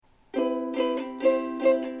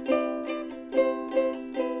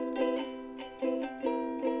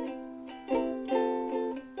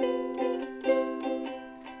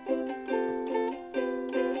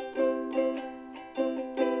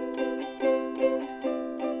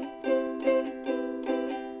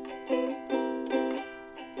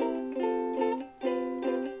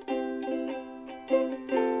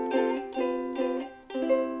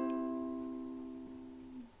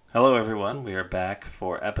everyone. We are back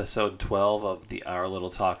for episode 12 of the Our Little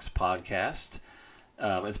Talks podcast.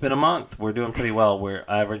 It's been a month. We're doing pretty well. We're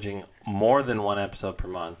averaging more than one episode per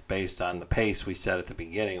month based on the pace we set at the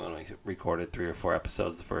beginning when we recorded 3 or 4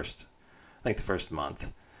 episodes the first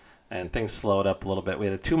month. And things slowed up a little bit. We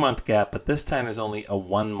had a 2-month gap, but this time there's only a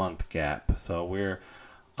 1-month gap. So we're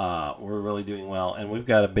really doing well. And we've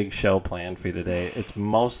got a big show planned for you today. It's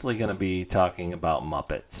mostly going to be talking about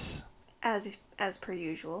Muppets. As per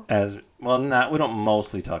usual. We don't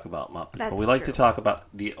mostly talk about Muppets, but we like to talk about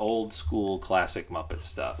the old school classic Muppet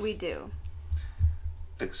stuff. We do.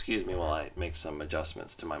 Excuse me while I make some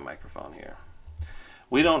adjustments to my microphone here.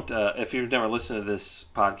 We don't, if you've never listened to this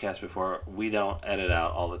podcast before, we don't edit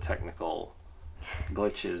out all the technical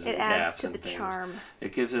glitches and gaps and things. It adds to the charm.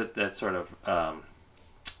 It gives it that sort of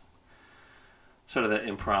that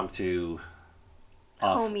impromptu,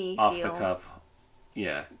 homey off feel. The cuff,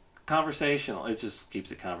 yeah. Conversational. It just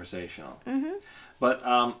keeps it conversational. Mm-hmm. But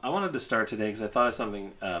I wanted to start today because I thought of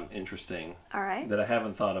something interesting. All right. That I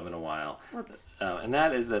haven't thought of in a while. And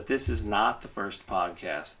that is that this is not the first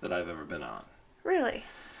podcast that I've ever been on. Really?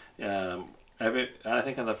 I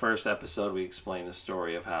think on the first episode we explained the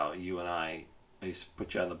story of how you and I used to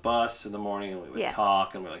put you on the bus in the morning and we would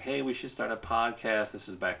talk and we're like, hey, we should start a podcast. This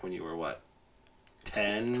is back when you were what?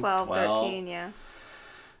 10? 12, 13, yeah.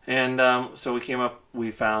 And so we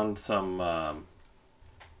found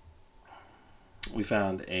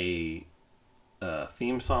a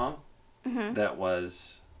theme song that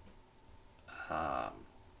was,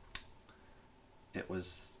 it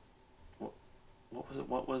was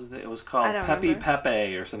called Peppy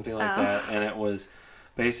Pepe or something like that, and it was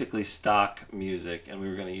basically stock music, and we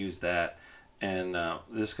were going to use that, and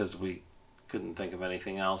just because we couldn't think of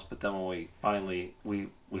anything else, but then when we finally, we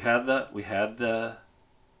had the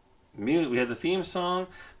theme song,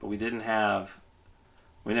 but we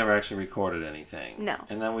never actually recorded anything. No.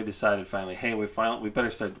 And then we decided finally, hey, we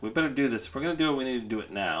better do this. If we're going to do it, we need to do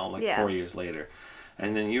it now, 4 years later.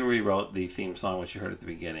 And then you rewrote the theme song, which you heard at the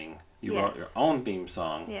beginning. You wrote your own theme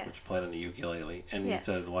song, which played on the ukulele. And you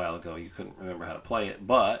said a while ago you couldn't remember how to play it,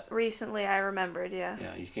 but... Recently I remembered, yeah.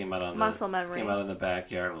 Yeah, you came out on muscle memory. Came out in the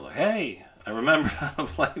backyard and was like, hey, I remember how to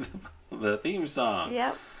play the theme song.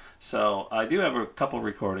 Yep. So I do have a couple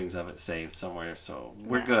recordings of it saved somewhere, so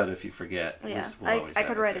we're good if you forget. Yeah, I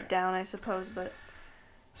could write it down, I suppose, but...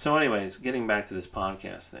 So anyways, getting back to this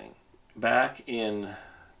podcast thing. Back in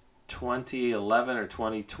 2011 or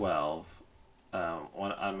 2012,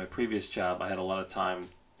 on my previous job, I had a lot of time.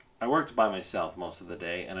 I worked by myself most of the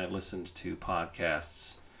day, and I listened to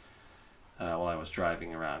podcasts while I was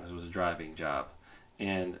driving around, because it was a driving job.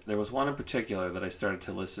 And there was one in particular that I started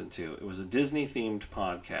to listen to. It was a Disney-themed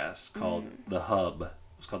podcast called The Hub. It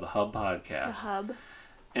was called The Hub Podcast. The Hub.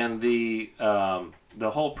 And the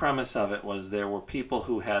whole premise of it was there were people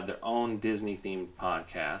who had their own Disney-themed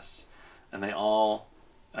podcasts, and they all,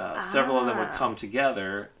 several of them would come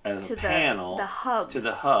together as a panel to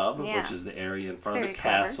the Hub, which is the area in front of the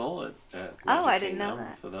castle at Magic I Kingdom. didn't know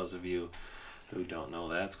that. For those of you who don't know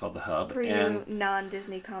that, it's called The Hub. For you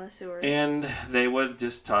non-Disney connoisseurs. And they would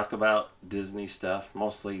just talk about Disney stuff,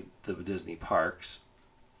 mostly the Disney parks.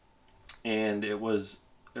 And it was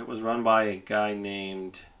run by a guy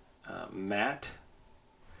named Matt.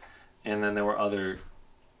 And then there were other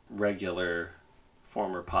regular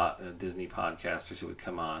former Disney podcasters who would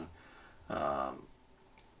come on.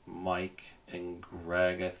 Mike and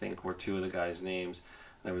Greg, I think, were 2 of the guys' names.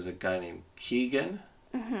 There was a guy named Keegan.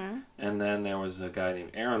 Mm-hmm. And then there was a guy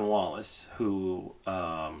named Aaron Wallace who...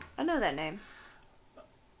 I know that name.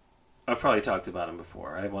 I've probably talked about him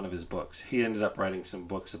before. I have one of his books. He ended up writing some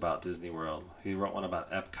books about Disney World. He wrote one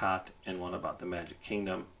about Epcot and one about the Magic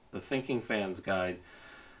Kingdom. The Thinking Fan's Guide.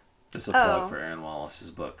 This is a plug for Aaron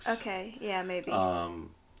Wallace's books. Okay, yeah, maybe.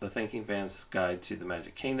 The Thinking Fan's Guide to the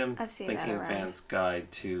Magic Kingdom. I've seen Thinking that Fan's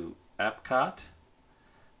Guide to Epcot.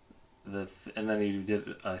 And then he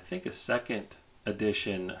did, I think, a second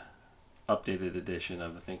updated edition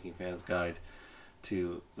of the Thinking Fan's Guide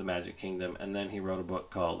to the Magic Kingdom, and then he wrote a book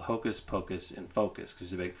called Hocus Pocus in Focus, because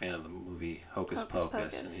he's a big fan of the movie Hocus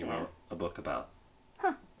Pocus, and he wrote a book about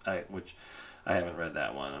which I haven't read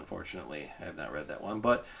that one, unfortunately. I have not read that one,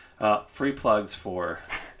 but free plugs for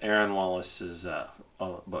Aaron Wallace's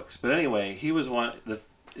books. But anyway, he was one.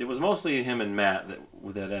 It was mostly him and Matt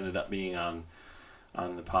that ended up being on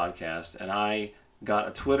the podcast, and I got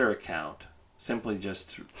a Twitter account simply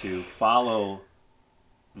just to follow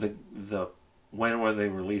the when were they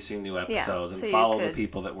releasing new episodes and follow the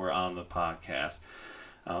people that were on the podcast.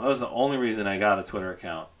 That was the only reason I got a Twitter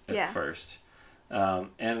account at first.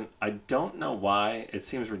 And I don't know why. It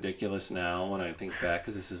seems ridiculous now when I think back,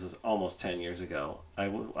 because this is almost 10 years ago.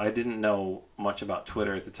 I didn't know much about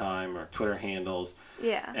Twitter at the time, or Twitter handles.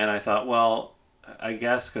 Yeah. And I thought, well, I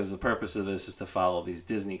guess because the purpose of this is to follow these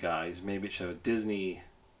Disney guys, maybe it should have a Disney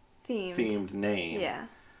themed name. Yeah.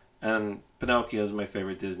 And Pinocchio is my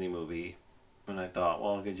favorite Disney movie. And I thought,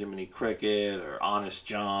 well, I'll get Jiminy Cricket or Honest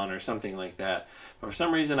John or something like that. But for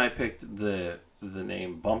some reason, I picked the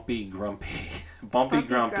name Bumpy Grumpy. Bumpy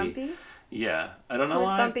Grumpy. Yeah. I don't know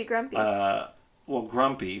why. Who's Bumpy Grumpy? Well,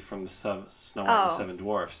 Grumpy from Snow White and the Seven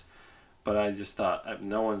Dwarfs. But I just thought,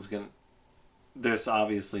 no one's going to... There's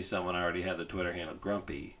obviously someone already had the Twitter handle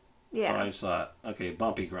Grumpy. Yeah. So I just thought, okay,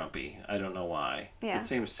 Bumpy Grumpy. I don't know why. Yeah. It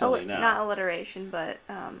seems silly now. Not alliteration, but...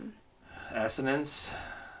 Assonance?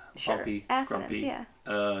 Sure. Bumpy, Assonance, Grumpy.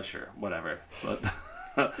 Yeah. Sure, whatever.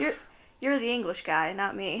 But You're the English guy,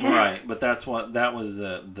 not me. Right, but that was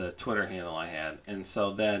the Twitter handle I had. And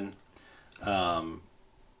so then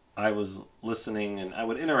I was listening, and I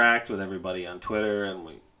would interact with everybody on Twitter, and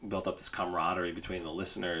we built up this camaraderie between the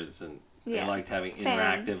listeners, and they liked having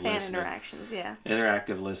interactive interactions, yeah.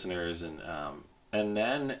 Interactive listeners, and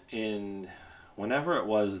then whenever it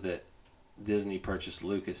was that Disney purchased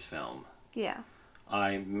Lucasfilm, yeah,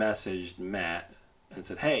 I messaged Matt and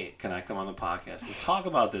said, hey, can I come on the podcast and talk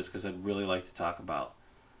about this? Because I'd really like to talk about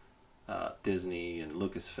Disney and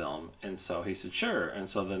Lucasfilm. And so he said, sure. And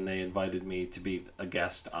so then they invited me to be a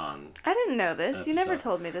guest on... I didn't know this. You never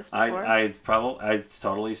told me this before. I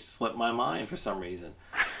totally slipped my mind for some reason.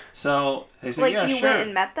 So they said, yeah, sure. Like you went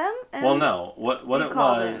and met them? Well, no. What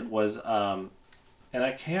it was, and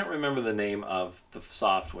I can't remember the name of the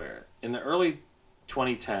software. In the early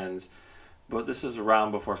 2010s, but this is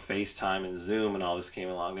around before FaceTime and Zoom and all this came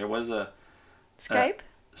along. There was a... Skype?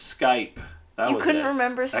 Skype. You couldn't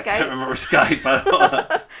remember Skype? I can't remember Skype. I don't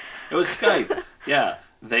know. It was Skype. Yeah.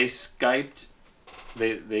 They Skyped.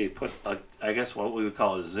 They put, I guess what we would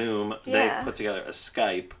call a Zoom. Yeah. They put together a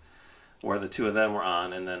Skype where the two of them were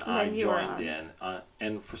on, and then I joined in.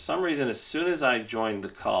 And for some reason, as soon as I joined the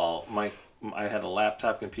call, I had a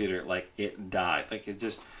laptop computer, like, it died. Like, it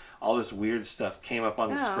just... All this weird stuff came up on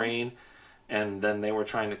the screen. And then they were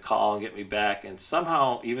trying to call and get me back. And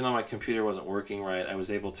somehow, even though my computer wasn't working right, I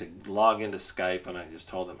was able to log into Skype. And I just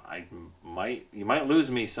told them, you might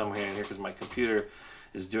lose me somewhere in here because my computer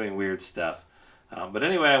is doing weird stuff. But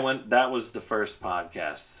anyway, that was the first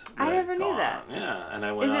podcast. I never knew that. Yeah, and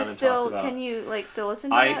I went on and still, talked about... Can you, still listen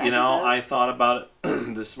to that episode? I thought about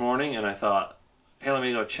it this morning, and I thought, hey, let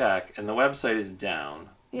me go check. And the website is down.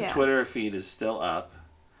 Yeah. The Twitter feed is still up.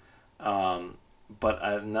 But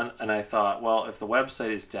I thought, well, if the website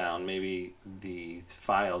is down, maybe the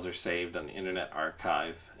files are saved on the Internet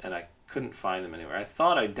Archive, and I couldn't find them anywhere. I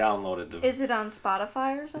thought I downloaded them. Is it on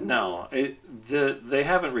Spotify or something? No, they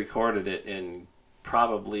haven't recorded it in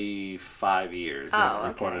probably 5 years. They haven't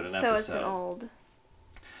recorded an episode. So it's an old.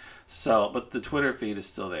 So, but the Twitter feed is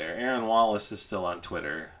still there. Aaron Wallace is still on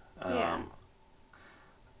Twitter.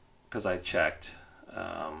 Because I checked.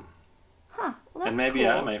 Well, and maybe cool.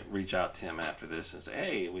 I might reach out to him after this and say,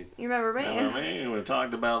 hey, you remember me? We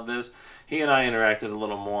talked about this. He and I interacted a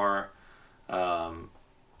little more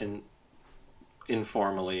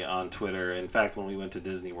informally on Twitter. In fact, when we went to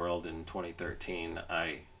Disney World in 2013,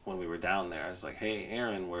 when we were down there, I was like, hey,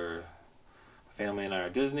 Aaron, my family and I are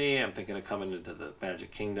at Disney. I'm thinking of coming into the Magic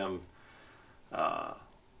Kingdom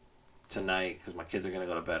tonight because my kids are going to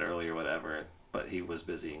go to bed early or whatever. But he was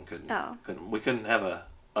busy and we couldn't have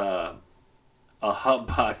a hub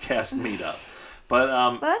podcast meetup. But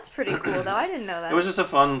well, that's pretty cool though. I didn't know that. It was just a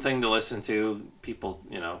fun thing to listen to. People,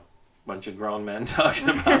 bunch of grown men talking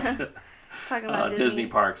about Disney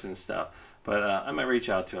parks and stuff. But I might reach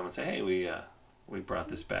out to him and say, hey, we brought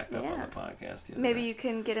this back up on the podcast. Maybe you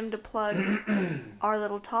can get him to plug our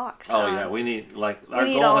little talks. Oh yeah, we need our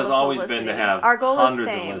goal has always been to have hundreds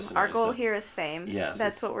of listeners. Our goal here is fame. Yes,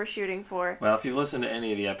 that's what we're shooting for. Well, if you've listened to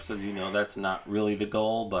any of the episodes, that's not really the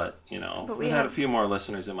goal, but we had a few more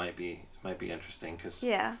listeners that might be interesting because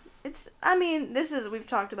we've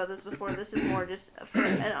talked about this before. This is more just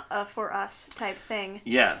for us type thing.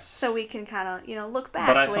 Yes. So we can kind of look back.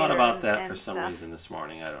 But I thought about that for some reason this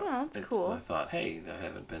morning. I don't know. That's cool. I thought, hey,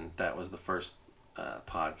 that was the first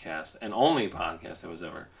podcast and only podcast that was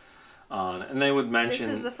ever on. And they would mention... This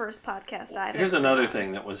is the first podcast I've Here's another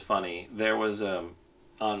thing that was funny. There was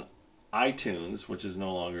on iTunes, which is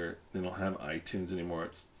no longer... They don't have iTunes anymore.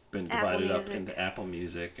 It's been divided up into Apple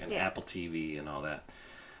Music and Apple TV and all that.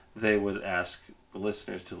 They would ask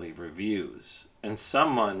listeners to leave reviews. And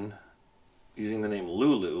someone, using the name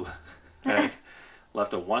Lulu, had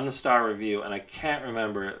left a 1-star review, and I can't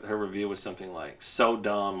remember, her review was something like, so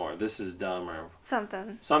dumb, or this is dumb, or...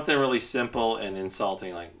 Something really simple and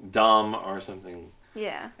insulting, like dumb, or something.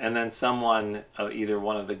 Yeah. And then someone, either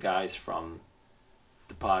one of the guys from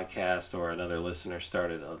the podcast or another listener,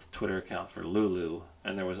 started a Twitter account for Lulu,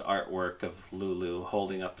 and there was artwork of Lulu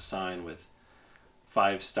holding up a sign with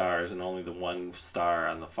 5 stars, and only the 1 star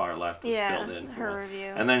on the far left was filled in. Yeah, her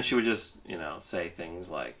review. And then she would just, say things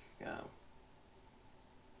like...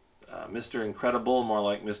 Mr. Incredible, more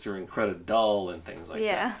like Mr. Incredidull, and things like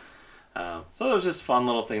that. So it was just a fun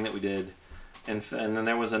little thing that we did. And then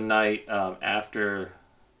there was a night after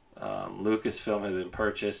Lucasfilm had been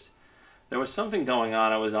purchased. There was something going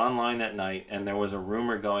on. I was online that night, and there was a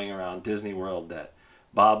rumor going around Disney World that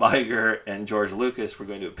Bob Iger and George Lucas were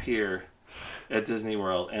going to appear at Disney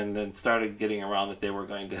World, and then started getting around that they were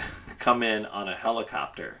going to come in on a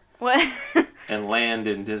helicopter and land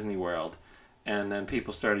in Disney World. And then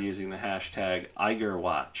people started using the hashtag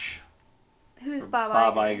IgerWatch. Who's Bob Iger?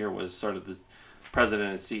 Bob Iger was sort of the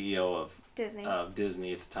president and CEO of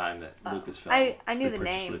Disney at the time that Lucasfilm. I knew the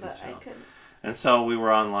name, but I couldn't. And so we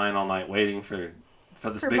were online all night waiting for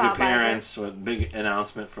this big Bob appearance, or big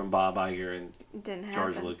announcement from Bob Iger and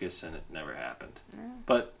George Lucas, and it never happened. No.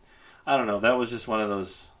 But I don't know. That was just one of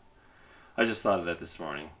those. I just thought of that this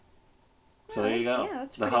morning. So there you go. Yeah,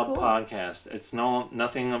 that's the pretty Hub cool. Podcast. It's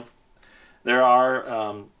nothing.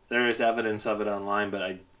 There is evidence of it online, but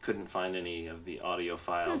I couldn't find any of the audio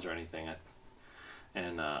files or anything.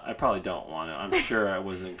 I probably don't want to. I'm sure I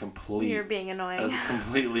wasn't complete. You're being annoying. I was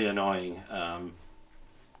completely annoying.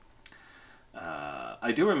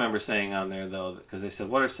 I do remember saying on there, though, because they said,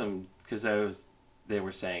 what are some... Because they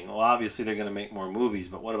were saying, well, obviously they're going to make more movies,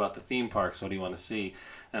 but what about the theme parks? What do you want to see?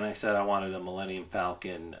 And I said I wanted a Millennium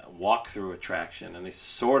Falcon walkthrough attraction, and they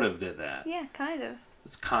sort of did that. Yeah, kind of.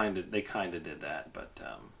 They kind of did that, but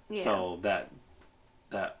so that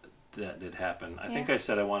did happen. I think I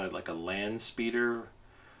said I wanted like a land speeder,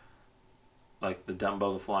 like the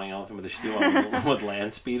Dumbo the Flying Elephant, but they should do one with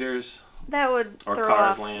land speeders. That would or throw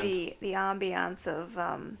Cars off Land. the ambiance of.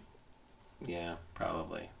 Yeah,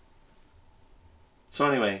 probably. So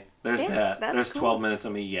anyway, there's that. There's cool. 12 minutes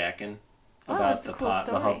of me yakking about the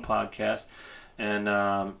Hub Podcast, and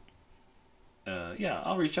I'll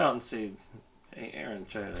reach out and see. Hey, Aaron,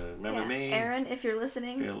 remember me? Aaron, if you're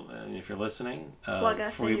listening. If you're listening. Plug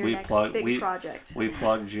us in your next big project. We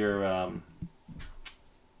plugged your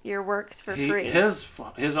works for free.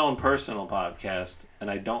 His own personal podcast, and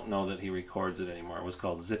I don't know that he records it anymore. It was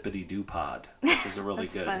called Zippity Doo Pod, which is a really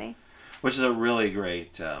That's good. funny. Which is a really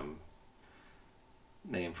great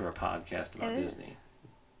name for a podcast about Disney.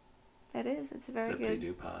 It is. It's very good. Zippity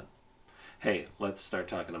Doo Pod. Hey, let's start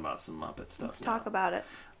talking about some Muppet stuff. Let's talk about it.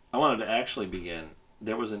 I wanted to actually begin.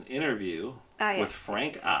 There was an interview with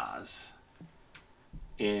Frank Oz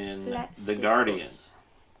in The Guardian.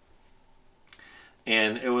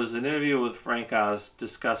 And it was an interview with Frank Oz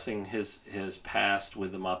discussing his past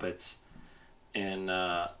with the Muppets. And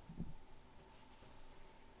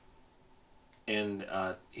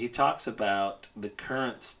he talks about the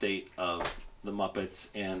current state of the Muppets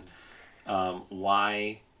and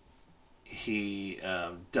why he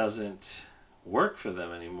doesn't work for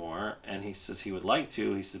them anymore, and he says he would like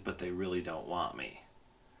to. He says, but they really don't want me.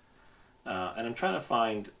 And I'm trying to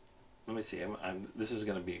find. Let me see. This is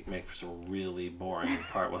going to make for some really boring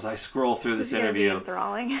part. Was I scroll through this interview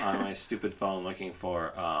on my stupid phone looking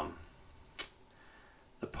for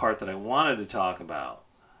the part that I wanted to talk about,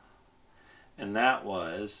 and that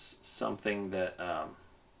was something that.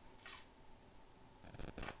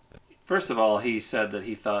 First of all, he said that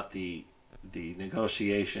he thought the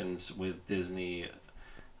negotiations with Disney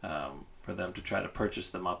for them to try to purchase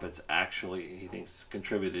the Muppets actually, he thinks,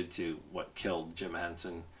 contributed to what killed Jim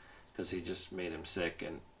Henson, because he just made him sick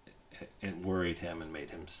and it worried him and made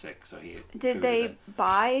him sick. So he did Disney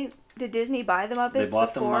buy the Muppets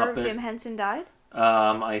before Jim Henson died?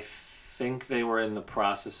 I think they were in the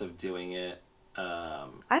process of doing it.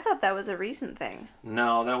 I thought that was a recent thing.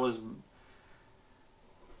 No, that was.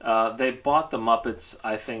 They bought the Muppets,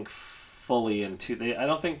 I think, fully in I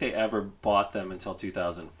don't think they ever bought them until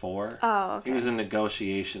 2004. Oh, okay. He was in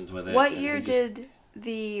negotiations with it. What year did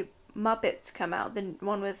the Muppets come out? The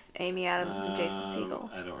one with Amy Adams and Jason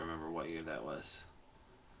Segel? I don't remember what year that was.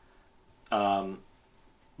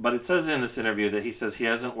 But it says in this interview that he says he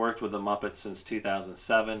hasn't worked with the Muppets since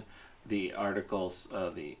 2007. The articles,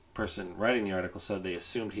 the person writing the article said they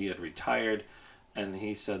assumed he had retired. And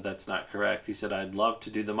he said that's not correct. He said, I'd love to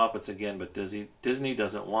do the Muppets again, but Disney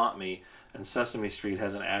doesn't want me, and Sesame Street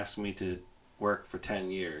hasn't asked me to work for 10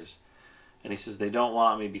 years. And he says, they don't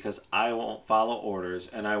want me because I won't follow orders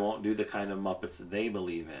and I won't do the kind of Muppets they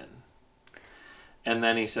believe in. And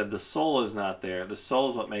then he said, the soul is not there. The soul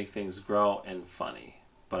is what makes things grow and funny.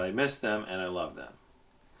 But I miss them and I love them.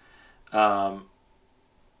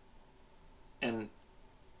 And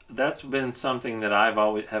that's been something that I've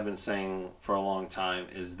always have been saying for a long time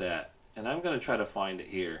is that, and I'm going to try to find it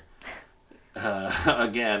here.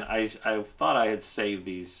 Again, I thought I had saved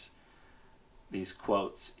these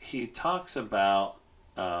quotes. He talks about,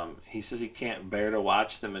 he says he can't bear to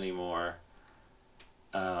watch them anymore.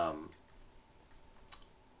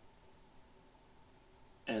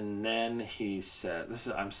 And then he said,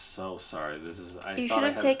 I'm so sorry. You should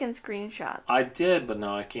have taken screenshots. I did, but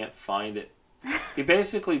no, I can't find it. He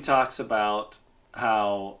basically talks about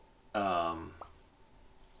how, I'm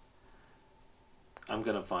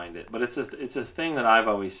going to find it, but it's a thing that I've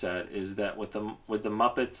always said is that with the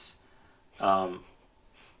Muppets,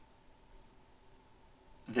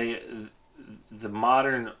 they've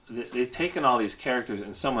taken all these characters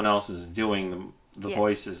and someone else is doing the yes.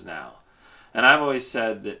 voices now. And I've always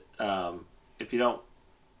said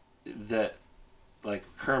that like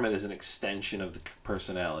Kermit is an extension of the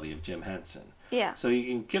personality of Jim Henson. Yeah. So you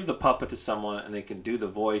can give the puppet to someone and they can do the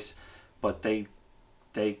voice, but they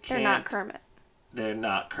can't. They're not Kermit. They're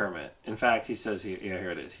not Kermit. In fact, he says,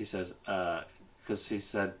 here it is. He says, because he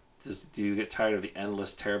said, do you get tired of the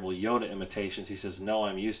endless, terrible Yoda imitations? He says, no,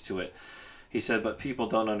 I'm used to it. He said, but people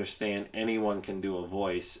don't understand anyone can do a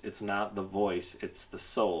voice. It's not the voice, it's the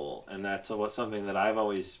soul. And that's something that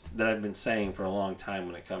I've been saying for a long time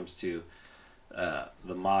when it comes to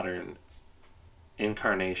the modern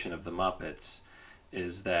incarnation of the Muppets,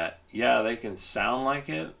 is that, yeah, they can sound like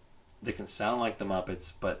it. They can sound like the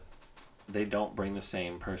Muppets, but they don't bring the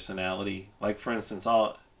same personality. Like, for instance,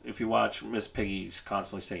 if you watch Miss Piggy's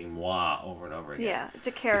constantly saying "moi" over and over again. Yeah, it's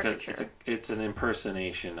a caricature. It's an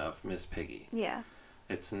impersonation of Miss Piggy. Yeah.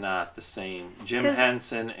 It's not the same. Jim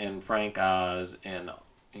Henson and Frank Oz and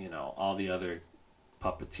all the other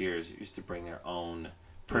puppeteers used to bring their own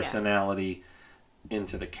personality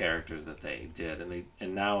into the characters that they did,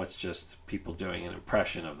 and now it's just people doing an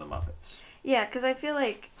impression of the Muppets. Yeah, because I feel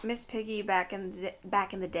like Miss Piggy back in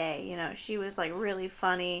the day, she was like really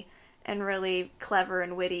funny and really clever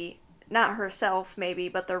and witty. Not herself, maybe,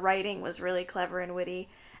 but the writing was really clever and witty.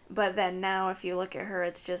 But then now, if you look at her,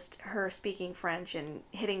 it's just her speaking French and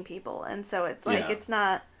hitting people. And so it's like,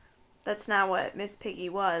 that's not what Miss Piggy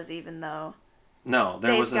was, even though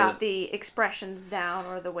they've got the expressions down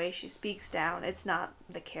or the way she speaks down. It's not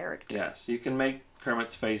the character. Yes, you can make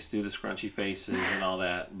Kermit's face do the scrunchy faces and all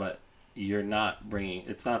that, but you're not bringing,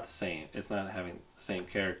 it's not the same. It's not having the same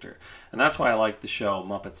character. And that's why I like the show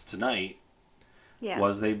Muppets Tonight. Yeah.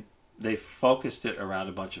 Was they focused it around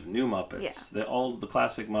a bunch of new Muppets. Yeah. The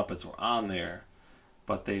classic Muppets were on there,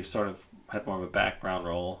 but they sort of had more of a background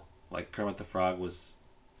role. Like Kermit the Frog was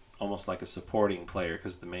almost like a supporting player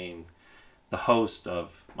because the host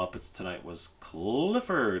of Muppets Tonight was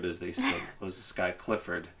Clifford, as they said, was this guy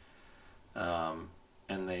Clifford.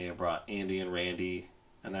 And they brought Andy and Randy.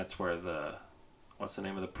 And that's where what's the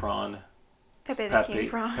name of the prawn? Pepe the King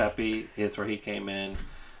Prawn. Pepe, that's where he came in.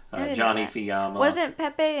 Johnny Fiamma. Wasn't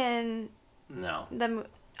Pepe in... No.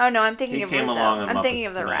 I'm thinking of Rizzo. He came along on I'm Muppets thinking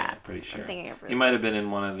of the Tonight, rat. I'm pretty sure. I'm thinking of Rizzo. He might have been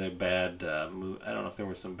in one of their bad... I don't know if there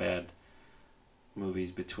were some bad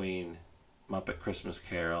movies between Muppet Christmas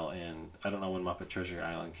Carol and... I don't know when Muppet Treasure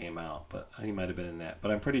Island came out, but he might have been in that.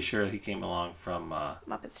 But I'm pretty sure he came along from...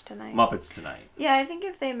 Muppets Tonight. Muppets Tonight. Yeah, I think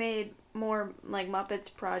if they made more like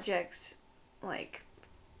Muppets projects, like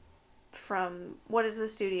from what is the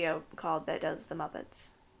studio called that does the Muppets?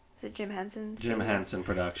 Is it Jim Henson? Jim Henson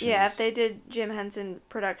Productions. Yeah, if they did Jim Henson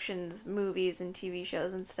Productions movies and TV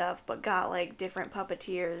shows and stuff, but got like different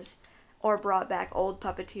puppeteers or brought back old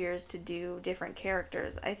puppeteers to do different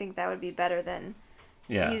characters, I think that would be better than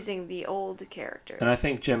using the old characters. And I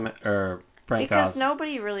think Frank because Oz,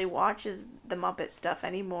 nobody really watches the Muppet stuff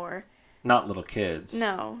anymore. Not little kids.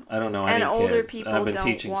 No. I don't know any kids. And older people I've been don't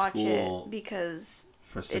teaching watch school it because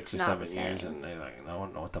for 6 or 7 years, and they I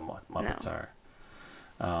don't know what the Muppets are.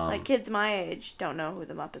 Like kids my age don't know who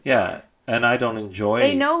the Muppets are. Yeah, and I don't enjoy...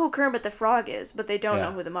 They know who Kermit the Frog is, but they don't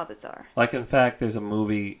know who the Muppets are. Like, in fact, there's a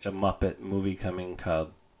Muppet movie coming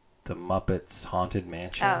called The Muppets Haunted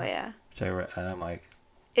Mansion. Oh, yeah. Which I read, and I'm like...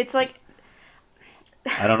 It's like...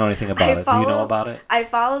 I don't know anything about it. Do you know about it? I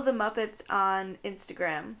follow the Muppets on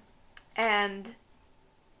Instagram, and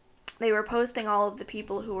they were posting all of the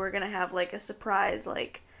people who were going to have, like, a surprise,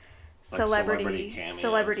 like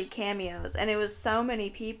celebrity cameos. And it was so many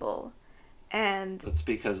people. And that's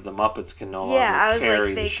because the Muppets can no longer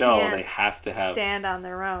carry the show. They have to have stand on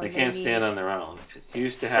their own. They can't stand on their own. It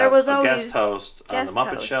used to have a guest host on the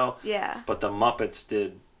Muppet Show. Yeah. But the Muppets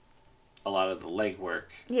did a lot of the legwork.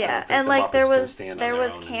 Yeah, and like there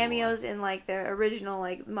was cameos in like their original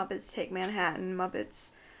like Muppets Take Manhattan,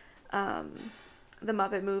 Muppets, the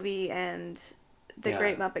Muppet Movie, and the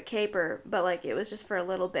Great Muppet Caper. But like it was just for a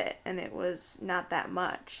little bit, and it was not that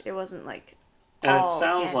much. It wasn't like. And it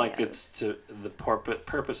sounds like it's to the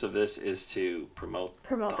purpose of this is to promote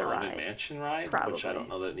the Haunted Mansion ride, Probably. Which I don't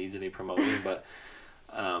know that it needs any promoting, but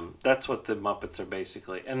that's what the Muppets are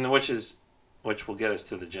basically, and which will get us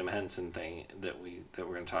to the Jim Henson thing that we're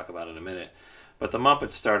going to talk about in a minute. But the Muppets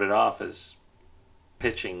started off as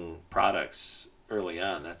pitching products early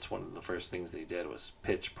on. That's one of the first things they did was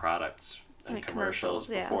pitch products and commercials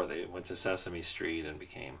before they went to Sesame Street and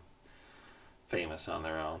became famous on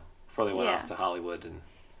their own. Before they went off to Hollywood and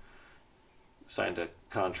signed a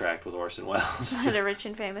contract with Orson Welles. Signed a rich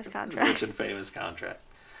and famous contract.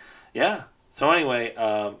 Yeah. So anyway,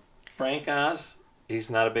 Frank Oz, he's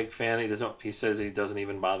not a big fan. He says he doesn't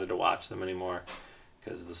even bother to watch them anymore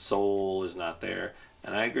because the soul is not there.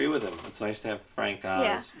 And I agree with him. It's nice to have Frank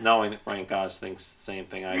Oz, knowing that Frank Oz thinks the same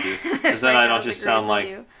thing I do. Because then I don't just sound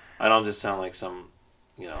like some,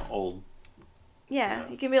 old. Yeah,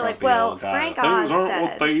 you can be like, well, Frank Oz said... Things aren't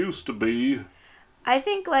what they used to be. I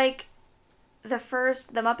think, like, the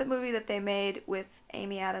Muppet movie that they made with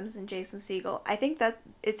Amy Adams and Jason Segel, I think that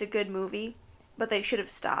it's a good movie, but they should have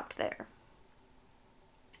stopped there.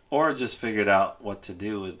 Or just figured out what to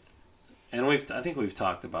do with... And I think we've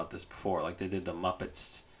talked about this before. Like, they did the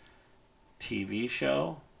Muppets TV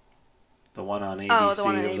show. The one on ABC. Oh, the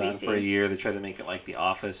one on that was ABC. On for a year. They tried to make it like The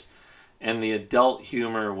Office. And the adult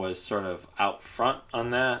humor was sort of out front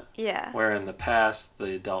on that. Yeah. Where in the past,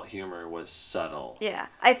 the adult humor was subtle. Yeah.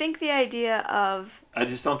 I think the idea of... I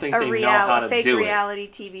just don't think they know how to do it. A fake reality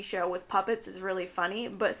TV show with puppets is really funny,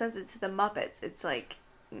 but since it's the Muppets, it's like,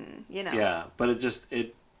 Yeah, but it doesn't...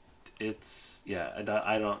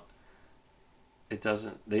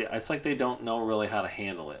 It's like they don't know really how to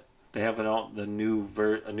handle it. They have a new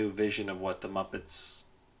vision of what the Muppets...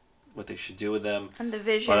 what they should do with them. And the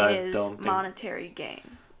vision is monetary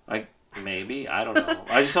gain. Maybe. I don't know.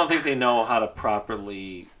 I just don't think they know how to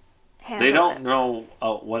properly... They don't know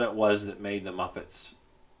what it was that made the Muppets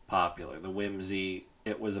popular. The whimsy.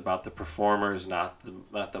 It was about the performers, not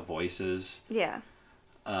the voices. Yeah.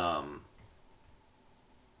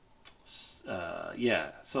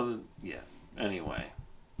 Anyway,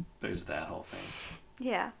 there's that whole thing.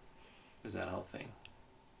 Yeah. There's that whole thing.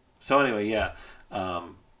 So anyway, yeah.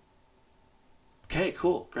 Okay,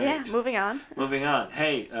 cool, great. Yeah, moving on.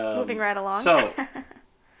 Hey. Moving right along. So,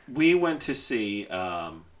 we went to see,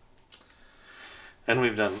 and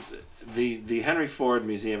we've done the Henry Ford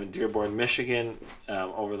Museum in Dearborn, Michigan.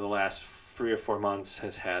 Over the last 3 or 4 months,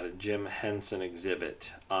 has had a Jim Henson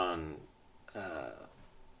exhibit on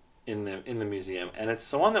in the museum, and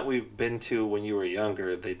it's the one that we've been to when you were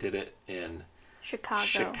younger. They did it in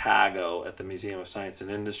Chicago at the Museum of Science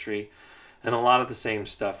and Industry. And a lot of the same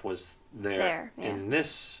stuff was there in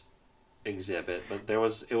this exhibit, but it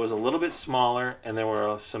was a little bit smaller, and there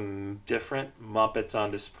were some different Muppets on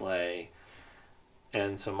display,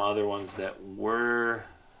 and some other ones that were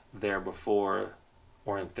there before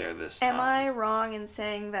weren't there this time. Am I wrong in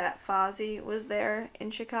saying that Fozzie was there in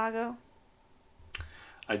Chicago?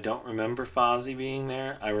 I don't remember Fozzie being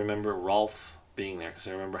there. I remember Rolf being there because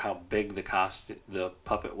I remember how big the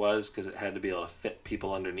puppet was because it had to be able to fit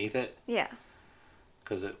people underneath it. Yeah.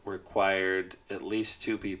 Because it required at least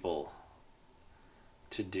 2 people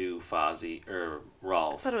to do Fozzie or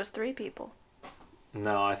Rolf. I thought it was 3 people.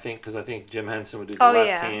 No, I think Jim Henson would do the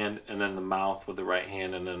left hand and then the mouth with the right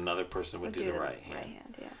hand, and then another person would do the right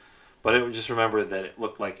hand. Yeah. But I would just remember that it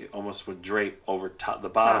looked like it almost would drape over top. The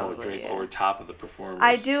bottom would drape over top of the performers.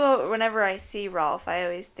 I do. Whenever I see Rolf, I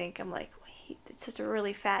always think I'm like, it's such a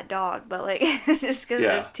really fat dog, but like just because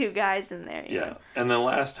there's 2 guys in there. You know? And the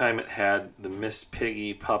last time it had the Miss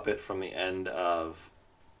Piggy puppet from the end of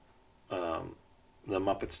the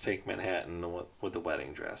Muppets Take Manhattan with the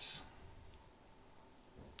wedding dress.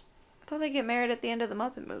 I thought they get married at the end of the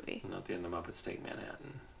Muppet movie. Not the end of Muppets Take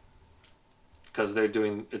Manhattan. Because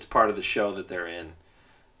it's part of the show that they're in.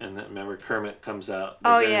 And then, remember, Kermit comes out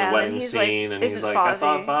during the wedding scene, and he's like, I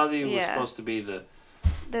thought Fozzie was supposed to be the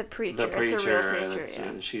preacher. It's a real preacher,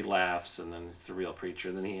 and she laughs, and then it's the real preacher.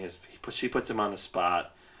 And then she puts him on the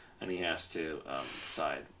spot, and he has to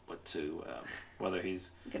decide whether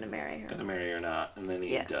he's gonna marry her or not, and then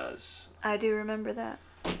he does. I do remember that.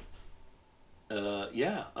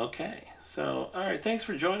 Yeah, okay. So, all right, thanks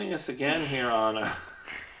for joining us again here on...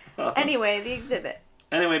 Anyway, the exhibit.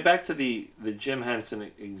 Anyway, back to the Jim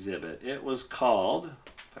Henson exhibit. It was called...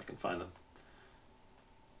 If I can find them.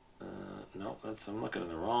 No, I'm looking in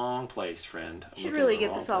the wrong place, friend. Should really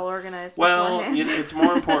get this all organized beforehand. Well, it's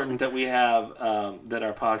more important that we have... that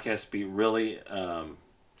our podcast be really... really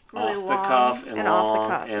off the cuff and long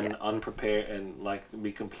off the cuff, and unprepared and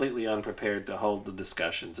be completely unprepared to hold the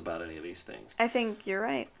discussions about any of these things. I think you're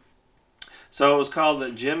right. So it was called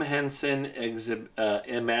the Jim Henson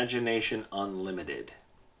Imagination Unlimited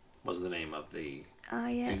was the name of the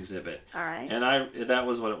exhibit. All right. And that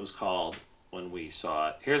was what it was called when we saw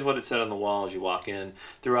it. Here's what it said on the wall as you walk in.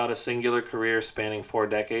 Throughout a singular career spanning 4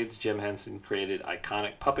 decades, Jim Henson created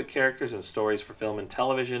iconic puppet characters and stories for film and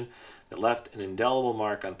television that left an indelible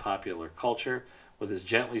mark on popular culture. With his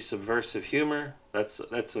gently subversive humor, that's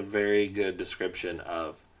a very good description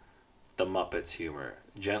of the Muppets' humor.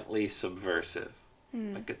 Gently subversive.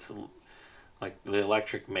 Like it's like the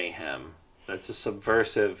Electric Mayhem. That's a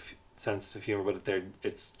subversive sense of humor, but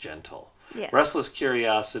it's gentle. Yes. Restless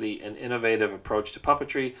curiosity and innovative approach to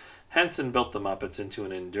puppetry, Henson built the Muppets into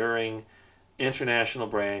an enduring international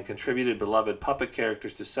brand, contributed beloved puppet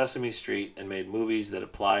characters to Sesame Street, and made movies that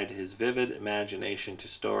applied his vivid imagination to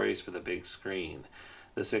stories for the big screen.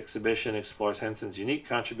 This exhibition explores Henson's unique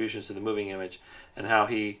contributions to the moving image and how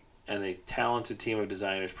he and a talented team of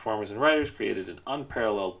designers, performers, and writers created an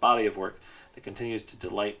unparalleled body of work that continues to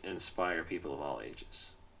delight and inspire people of all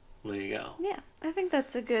ages. There you go. Yeah, I think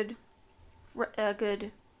that's a good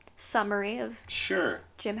summary of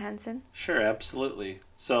Jim Henson. Sure, absolutely.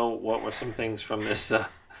 So, what were some things from this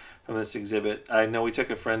exhibit? I know we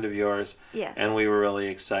took a friend of yours, yes, and we were really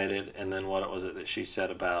excited. And then, what was it that she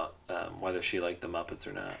said about whether she liked the Muppets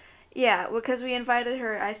or not? Yeah, because we invited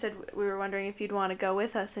her. I said we were wondering if you'd want to go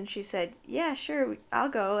with us, and she said, "Yeah, sure, I'll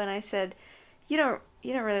go." And I said, "You don't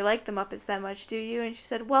really like the Muppets that much, do you?" And she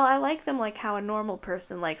said, "Well, I like them like how a normal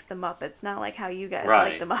person likes the Muppets, not like how you guys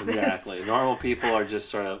like the Muppets." Exactly. Normal people are just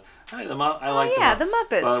sort of, hey, the Muppets.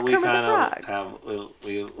 But we Kermit the kind Frog.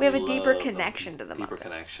 We have a deeper connection to the Muppets. Deeper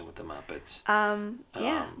connection with the Muppets.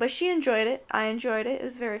 Yeah, but she enjoyed it. I enjoyed it. It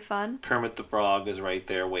was very fun. Kermit the Frog is right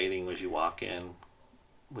there waiting as you walk in.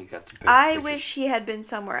 We got some I wish he had been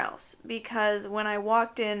somewhere else, because when I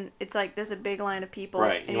walked in, it's like there's a big line of people.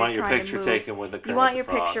 Right, and you want your picture taken with the Kermit the Frog. You want your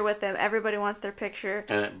picture with them. Everybody wants their picture.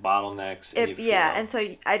 And it bottlenecks. And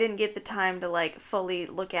so I didn't get the time to fully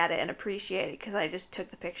look at it and appreciate it, because I just took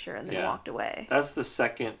the picture and then walked away. That's the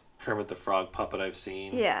second Kermit the Frog puppet I've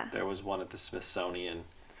seen. Yeah. There was one at the Smithsonian.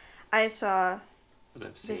 I saw that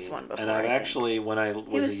I've seen. This one before. And I've actually, when I was a young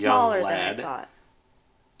lad. He was smaller than I thought.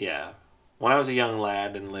 Yeah. When I was a young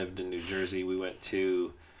lad and lived in New Jersey, we went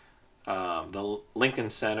to the Lincoln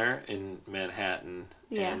Center in Manhattan.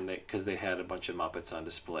 Yeah. Because they had a bunch of Muppets on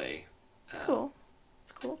display. It's cool.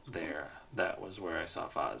 It's cool. There. That was where I saw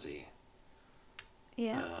Fozzie.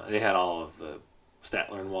 Yeah. They had all of the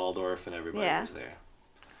Statler and Waldorf, and everybody was there.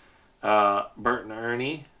 Bert and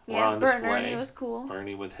Ernie were on Bert display. and Ernie was cool.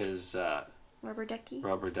 Ernie with his rubber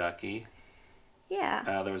ducky.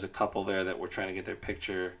 Yeah. There was a couple there that were trying to get their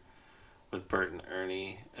picture with Bert and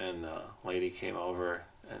Ernie, and the lady came over,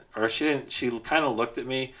 she kind of looked at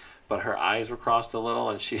me, but her eyes were crossed a little,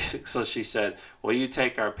 and she said, "Will you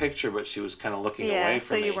take our picture?" But she was kind of looking away from me. Yeah,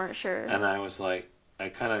 so you weren't sure. And I was like, I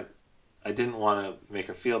didn't want to make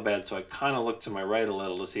her feel bad, so I kind of looked to my right a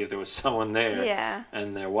little to see if there was someone there. Yeah.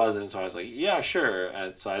 And there wasn't, so I was like, yeah, sure.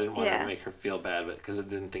 And so I didn't want to make her feel bad, because I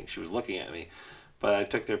didn't think she was looking at me. But I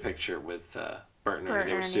took their picture with Bert and Ernie.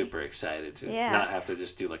 They were super excited to not have to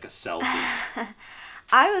just do a selfie.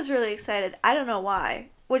 I was really excited. I don't know why.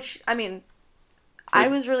 I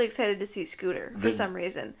was really excited to see Scooter for some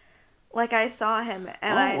reason. I saw him,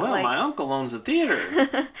 and my uncle owns a theater.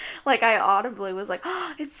 I audibly was like,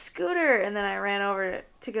 "Oh, it's Scooter!" And then I ran over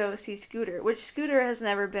to go see Scooter, which Scooter has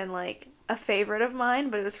never been a favorite of mine,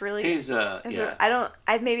 but it was really. He's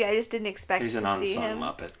maybe I just didn't expect to see him. He's an unsung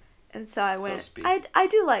Muppet. And so I went. I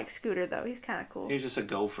do like Scooter though. He's kind of cool. He was just a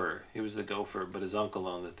gopher. He was the gopher, but his uncle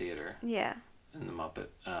owned the theater. Yeah. In the Muppet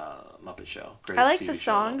Show. I like the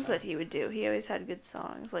songs that he would do. He always had good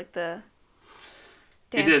songs, like the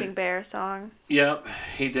Dancing Bear song. Yep,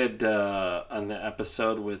 he did on the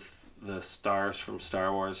episode with the stars from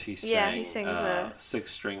Star Wars. He sings a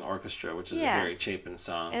 6-string orchestra, which is a Harry Chapin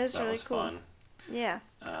song. It was really cool. Fun. Yeah.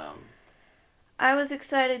 I was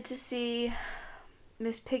excited to see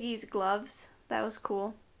Miss Piggy's gloves. That was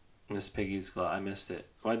cool. Miss Piggy's glove. I missed it.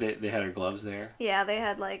 Why they had her gloves there? Yeah, they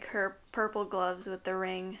had her purple gloves with the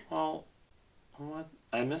ring. Well, what?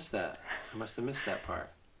 I missed that. I must have missed that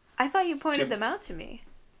part. I thought you pointed them out to me.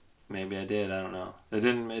 Maybe I did. I don't know. It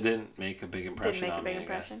didn't make a big impression on me, I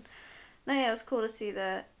guess. No, yeah, it was cool to see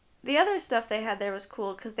the other stuff they had there was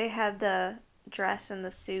cool because they had the dress and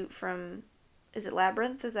the suit from, is it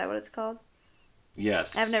Labyrinth? Is that what it's called?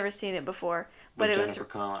 Yes. I've never seen it before, but it was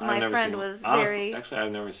Connelly. my friend was very. Actually,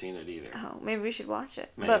 I've never seen it either. Oh, maybe we should watch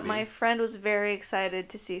it. Maybe. But my friend was very excited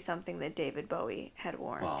to see something that David Bowie had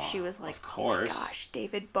worn. Well, she was like, of course. "Oh my gosh,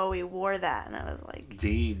 David Bowie wore that," and I was like,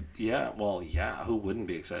 who wouldn't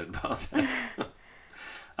be excited about that?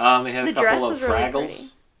 They had a couple of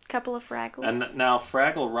Fraggles. Couple of Fraggles. And now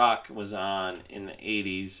Fraggle Rock was on in the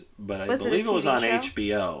 80s, but I believe it was on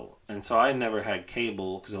HBO. And so I never had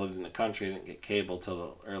cable because I lived in the country. I didn't get cable till the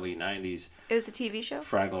early 90s. It was a TV show?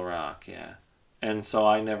 Fraggle Rock, yeah. And so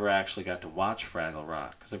I never actually got to watch Fraggle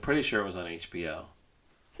Rock because I'm pretty sure it was on HBO.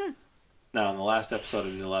 Now, in the last episode, I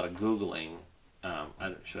did a lot of Googling.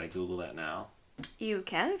 Should I Google that now? You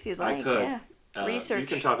can if you'd like, I could. yeah. Research. You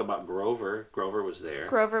can talk about Grover. Grover was there.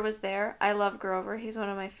 Grover was there. I love Grover. He's one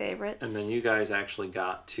of my favorites. And then you guys actually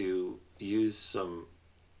got to use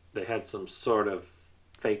they had some sort of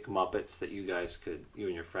fake Muppets that you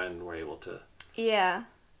and your friend were able to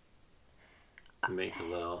make a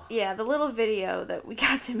little... Yeah, the little video that we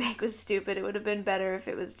got to make was stupid. It would have been better if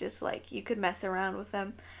it was just like you could mess around with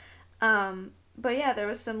them. But yeah, there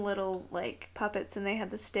was some little like puppets and they had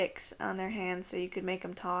the sticks on their hands so you could make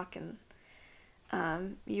them talk and...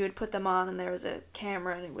 you would put them on and there was a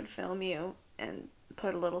camera and it would film you and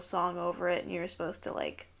put a little song over it and you were supposed to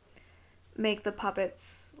like make the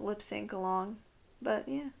puppets lip sync along. But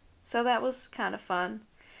yeah, so that was kind of fun.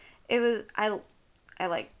 It was, I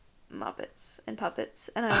like Muppets and puppets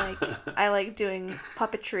and I like doing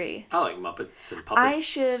puppetry. I like Muppets and puppets. I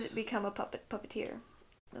should become a puppeteer.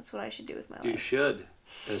 That's what I should do with my life. You should.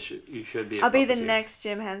 You should be a I'll puppeteer. be the next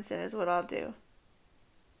Jim Henson is what I'll do.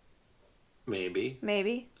 Maybe.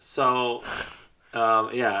 So,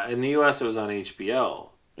 in the U.S. it was on HBO.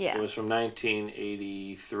 Yeah. It was from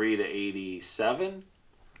 1983 to 87.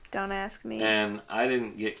 Don't ask me. And I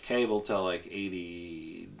didn't get cable till like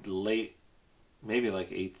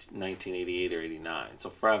 1988 or 89. So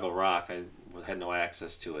Fraggle Rock, I had no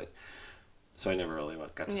access to it. So I never really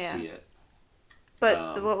got to see it.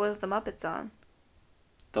 But what was the Muppets on?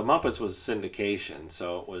 The Muppets was syndication,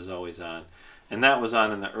 so it was always on. And that was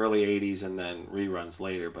on in the early 80s and then reruns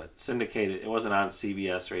later. But syndicated, it wasn't on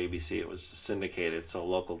CBS or ABC. It was syndicated, so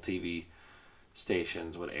local TV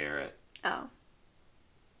stations would air it. Oh.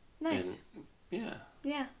 Nice. And,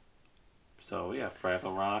 yeah. So, yeah,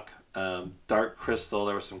 Fraggle Rock. Dark Crystal,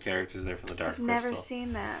 there were some characters there from the Dark Crystal. I've never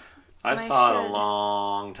seen that. I saw it a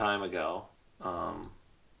long time ago.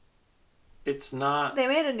 It's not... They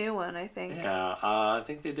made a new one, I think. Yeah, I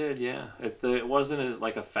think they did, yeah. It wasn't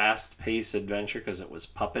like a fast-paced adventure because it was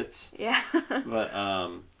puppets. Yeah. But,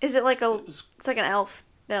 is it like it's like an elf?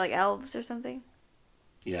 They're like elves or something?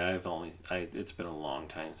 Yeah, it's been a long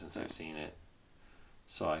time since I've seen it.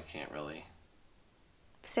 So I can't really...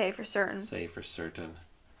 Say for certain.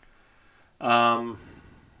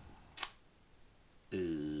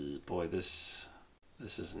 Boy, this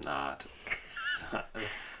is not...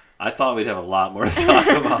 I thought we'd have a lot more to talk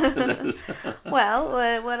about than this. Well,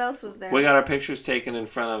 what else was there? We got our pictures taken in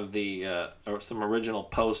front of some original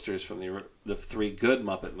posters from the three good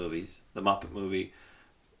Muppet movies. The Muppet Movie,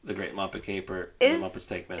 The Great Muppet Caper, and The Muppets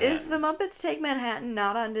Take Manhattan. Is The Muppets Take Manhattan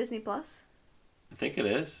not on Disney+? Plus? I think it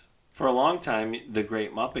is. For a long time, The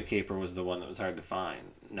Great Muppet Caper was the one that was hard to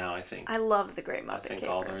find. Now I think... I love The Great Muppet Caper. I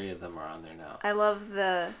think all three of them are on there now. I love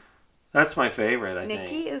the... That's my favorite, I think.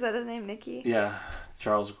 Nicky? Is that his name, Nicky? Yeah.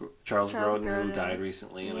 Charles Grodin, who died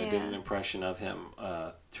recently, and I did an impression of him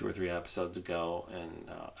 2 or 3 episodes ago, and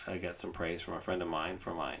I got some praise from a friend of mine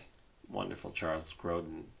for my wonderful Charles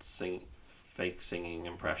Grodin fake singing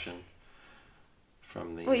impression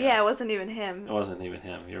from the... Well, yeah, it wasn't even him. It wasn't even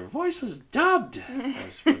him. Your voice was dubbed,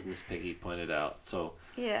 as Miss Piggy pointed out so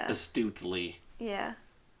astutely. Yeah.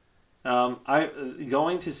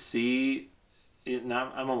 Going to see...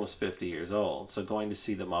 I'm almost 50 years old, so going to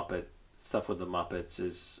see the Muppet... Stuff with the Muppets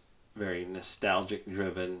is very nostalgic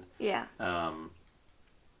driven. Yeah.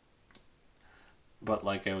 But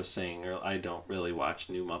like I was saying, I don't really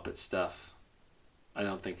watch new Muppet stuff. I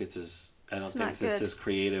don't think it's as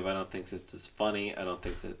creative. I don't think it's as funny. I don't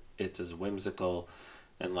think it's as whimsical.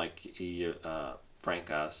 And like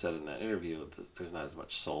Frank Oz said in that interview, there's not as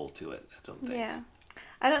much soul to it. I don't think. Yeah,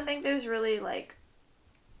 I don't think there's really like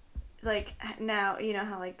now, you know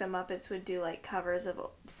how like the Muppets would do like covers of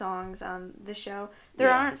songs on the show? There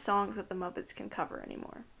aren't songs that the Muppets can cover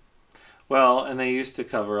anymore. Well, and they used to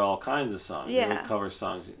cover all kinds of songs. Yeah. They would cover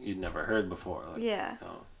songs you'd never heard before. Like, yeah.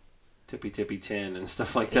 Tippy Tippy Tin and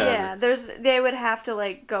stuff like that. Yeah, they would have to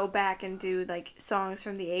like go back and do like songs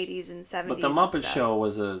from the 80s and 70s. But the Muppet Show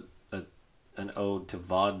was an ode to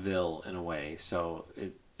vaudeville in a way, so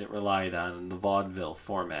it relied on the vaudeville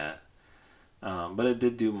format. But it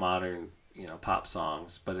did do modern, pop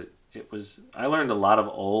songs. But it was, I learned a lot of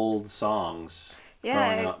old songs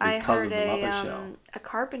growing up because of the Muppet Show. A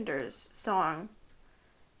Carpenter's song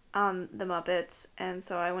on the Muppets, and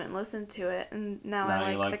so I went and listened to it, and now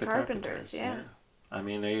I like the Carpenters. Yeah. I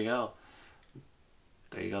mean, there you go.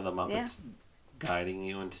 There you go. The Muppets guiding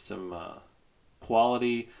you into some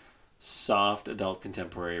quality, soft, adult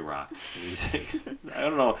contemporary rock music. I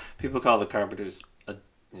don't know. People call the Carpenters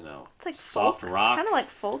it's like soft folk. rock. It's kind of like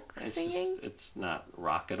folk singing. It's not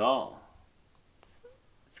rock at all.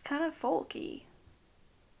 It's kind of folky.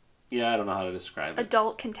 Yeah, I don't know how to describe it.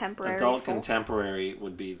 Adult contemporary. Adult folk. Contemporary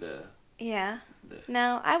would be the... Yeah.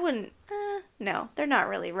 No, I wouldn't... no, they're not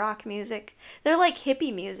really rock music. They're like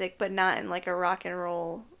hippie music, but not in like a rock and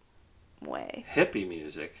roll way. Hippie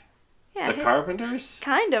music? Yeah. The Carpenters?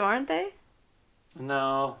 Kind of, aren't they?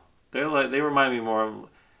 No. They remind me more of...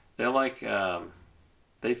 They're like...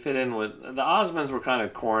 they fit in with... The Osmonds were kind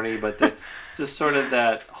of corny, but it's just sort of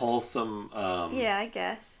that wholesome... yeah, I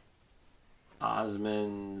guess.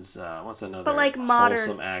 Osmonds, what's another but like modern,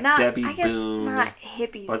 wholesome act? Not, Debbie I guess Boone. Not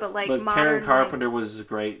hippies, but like modern. But Karen Carpenter was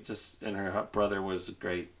great, and her brother was a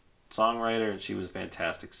great songwriter, and she was a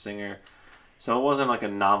fantastic singer. So it wasn't like a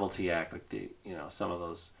novelty act like some of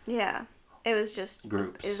those. Yeah, it was just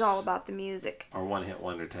groups. It was all about the music. Or one hit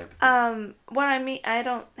wonder type of thing. What I mean, I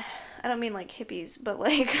don't mean like hippies, but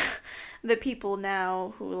like the people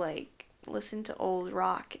now who like listen to old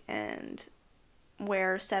rock and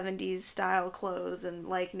wear 70s style clothes and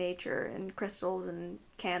like nature and crystals and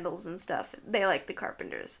candles and stuff. They like the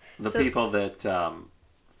Carpenters. The people that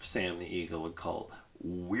Sam the Eagle would call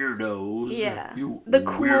weirdos. Yeah. The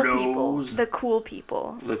cool weirdos. people. The cool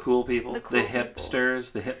people. The cool people. The cool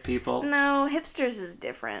hipsters. The hip people. No, hipsters is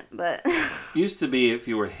different, but... Used to be if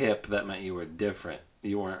you were hip, that meant you were different.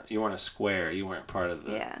 You weren't a square. You weren't part of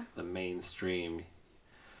the mainstream.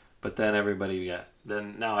 But then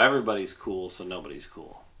now everybody's cool, so nobody's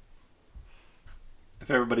cool.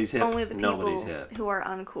 If everybody's hip, only the nobody's people hip. Who are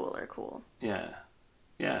uncool are cool. Yeah.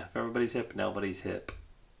 Yeah, if everybody's hip, nobody's hip.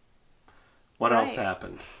 What else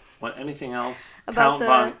happened? Anything else? About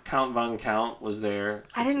Count Von Count was there.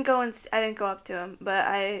 I didn't go up to him, but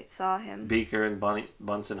I saw him. Beaker and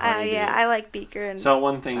Bunsen Honeydew. Yeah, I like Beaker and So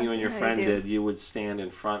one thing you and your Bunsen friend Honeydew. did, you would stand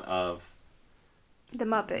in front of the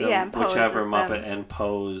Muppet, and pose whichever as Muppet them. and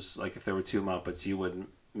pose. Like if there were two Muppets, you would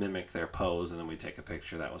mimic their pose, and then we'd take a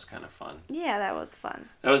picture. That was kind of fun. Yeah, that was fun.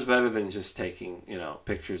 That was better than just taking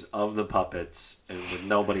pictures of the puppets and with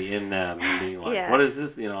nobody in them and being like, "What is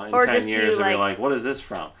this?" In or 10 just years, you'll be like, "What is this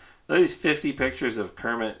from?" These 50 pictures of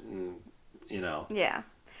Kermit and Yeah.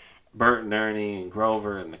 Bert and Ernie and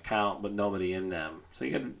Grover and the Count, but nobody in them. So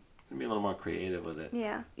you got to be a little more creative with it.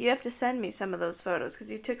 Yeah, you have to send me some of those photos because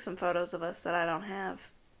you took some photos of us that I don't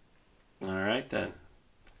have. All right, then.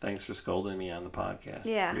 Thanks for scolding me on the podcast.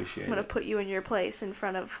 Yeah, Appreciate I'm going it. to put you in your place in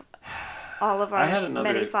front of all of our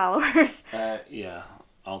many followers. Yeah,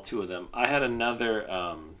 all two of them. I had another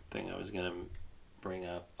thing I was going to bring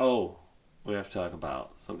up. Oh, we have to talk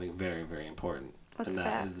about something very, very important. What's that?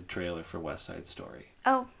 that? And that is the trailer for West Side Story.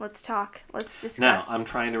 Oh, let's talk. Let's discuss. Now, I'm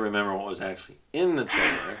trying to remember what was actually in the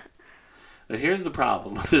trailer. But here's the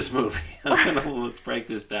problem with this movie. Let's break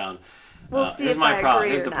this down. We'll see if I agree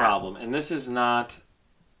Here's or the not. problem. And this is not...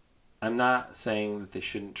 I'm not saying that they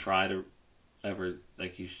shouldn't try to ever...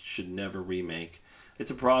 Like, you should never remake.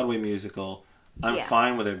 It's a Broadway musical. I'm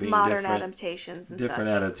fine with there being modern adaptations and different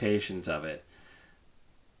such. adaptations of it.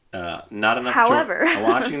 Not enough. However,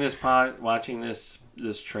 watching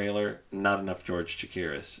this trailer, not enough George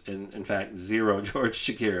Chakiris. In fact, zero George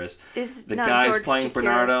Chakiris. Is the not guy's George playing Chakiris.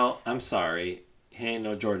 Bernardo. I'm sorry, he ain't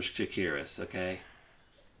no George Chakiris. Okay.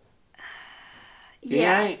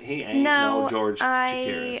 Yeah. He ain't no George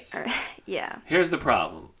Chakiris. Yeah. Here's the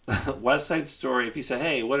problem. West Side Story. If you say,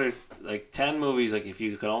 hey, what are like 10 movies? Like if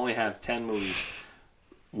you could only have 10 movies,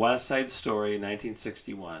 West Side Story,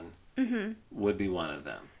 1961, would be one of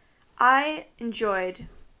them. I enjoyed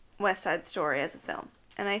West Side Story as a film,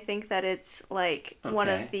 and I think that it's like one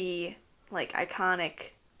of the like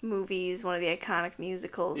iconic movies, one of the iconic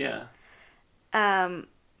musicals. Yeah.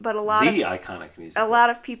 But a lot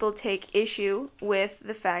of people take issue with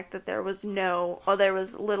the fact that there was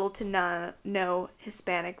little to no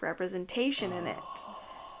Hispanic representation in it.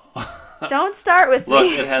 Don't start with me.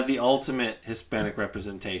 Look, it had the ultimate Hispanic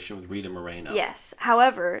representation with Rita Moreno. Yes.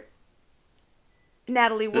 However,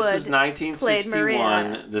 Natalie Wood This was played Maria.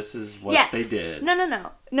 1961. This is what they did.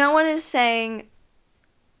 No. No one is saying...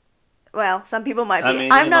 Well, some people might be. I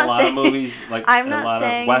mean, I'm in not a lot saying, of movies, like I'm a not lot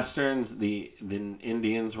saying, of westerns, the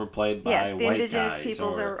Indians were played by yes, the white indigenous guys,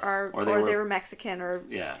 peoples or they were Mexican, or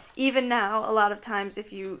even now, a lot of times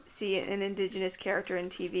if you see an indigenous character in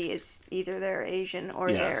TV, it's either they're Asian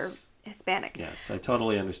or they're Hispanic. Yes, I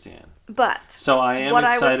totally understand. But so I am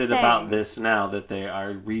excited about this now that they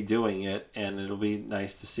are redoing it, and it'll be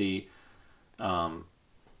nice to see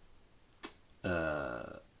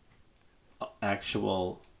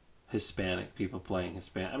actual Hispanic people playing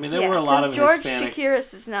Hispanic. I mean, there were a lot of George Hispanic...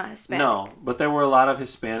 Chakiris is not Hispanic. No, but there were a lot of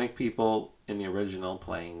Hispanic people in the original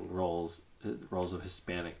playing roles of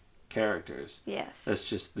Hispanic characters. Yes. That's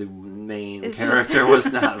just the main character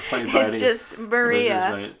was not played by... It's just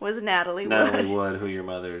Maria was Natalie Wood. Natalie Wood, who your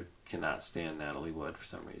mother cannot stand Natalie Wood for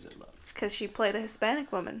some reason. But it's because she played a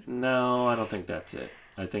Hispanic woman. No, I don't think that's it.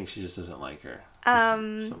 I think she just doesn't like her. For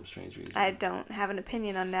some strange reason. I don't have an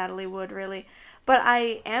opinion on Natalie Wood, really. But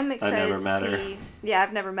I am excited to see... Yeah,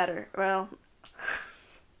 I've never met her. Well...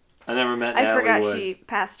 I never met Natalie Wood. I forgot she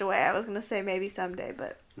passed away. I was going to say maybe someday,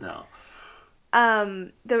 but... No.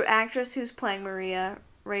 The actress who's playing Maria,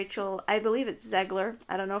 Rachel, I believe it's Zegler.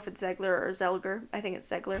 I don't know if it's Zegler or Zelger. I think it's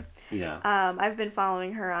Zegler. Yeah. I've been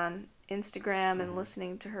following her on Instagram and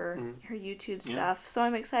listening to her YouTube stuff. So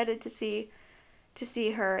I'm excited to see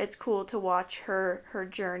her. It's cool to watch her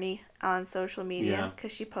journey on social media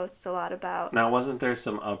because she posts a lot about... Now, wasn't there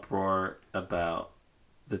some uproar about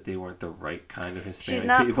that they weren't the right kind of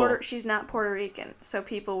Hispanic people? She's not Puerto Rican, so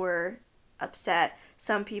people were upset.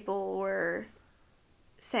 Some people were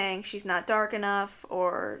saying she's not dark enough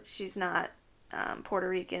or she's not Puerto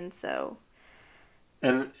Rican, so...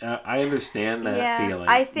 And I understand that feeling.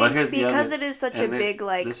 I think because it is such a big,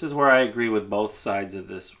 like... This is where I agree with both sides of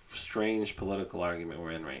this strange political argument we're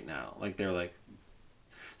in right now. Like, they're like...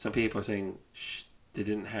 Some people are saying they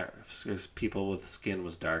didn't have... People with skin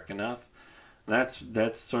was dark enough.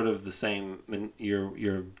 That's sort of the same...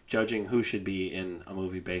 You're judging who should be in a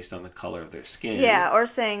movie based on the color of their skin. Yeah, or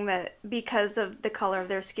saying that because of the color of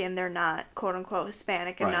their skin, they're not, quote-unquote,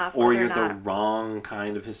 Hispanic enough. Or you're the wrong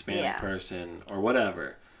kind of Hispanic person, or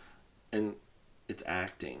whatever. And it's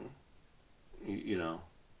acting. You know.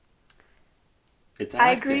 It's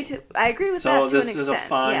acting. I agree with that to an extent. So this is a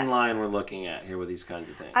fine line we're looking at here with these kinds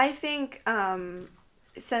of things. I think...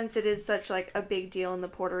 since it is such like a big deal in the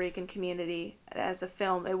Puerto Rican community as a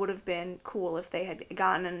film, it would have been cool if they had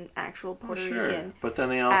gotten an actual Puerto Rican. But then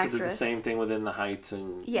they also did the same thing within the Heights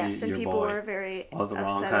and and people were very all the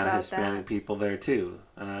wrong kind of Hispanic people there too,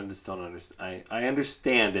 and I just don't understand. I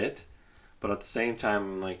understand it, but at the same time,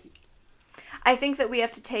 I'm like, I think that we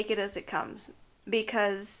have to take it as it comes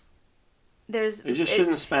because there's. It just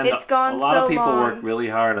shouldn't spend. It's gone so long. A lot of people worked really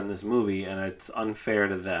hard on this movie, and it's unfair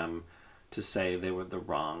to them to say they were the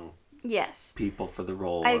wrong people for the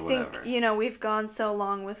role or whatever. I think, we've gone so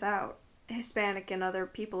long without Hispanic and other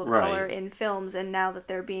people of color in films, and now that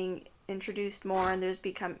they're being introduced more and there's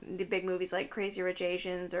become the big movies like Crazy Rich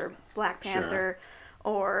Asians or Black Panther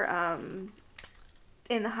or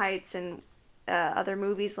In the Heights and other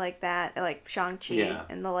movies like that, like Shang-Chi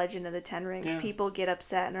and The Legend of the Ten Rings, people get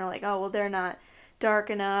upset and are like, oh, well, they're not dark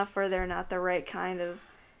enough or they're not the right kind of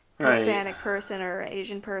Hispanic person or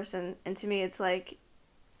Asian person, and to me it's like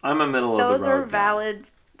I'm a middle of the road those are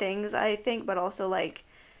valid things, I think, but also like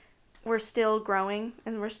we're still growing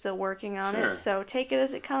and we're still working on it, so take it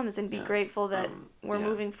as it comes and be grateful that we're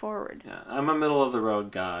moving forward. I'm a middle of the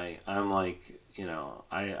road guy. I'm like,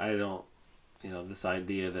 I don't, this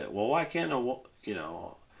idea that, well, why can't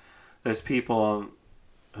there's people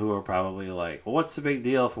who are probably like, well, what's the big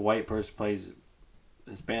deal if a white person plays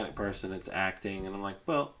Hispanic person? It's acting. And I'm like,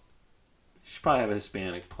 well, you should probably have a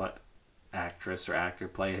Hispanic actress or actor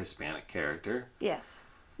play a Hispanic character. Yes.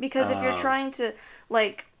 Because if you're trying to,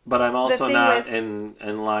 like... But I'm also not in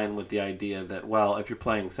line with the idea that, well, if you're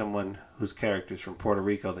playing someone whose character is from Puerto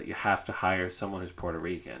Rico, that you have to hire someone who's Puerto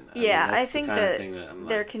Rican. I think that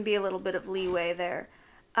there can be a little bit of leeway there.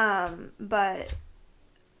 But...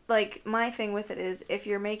 like, my thing with it is, if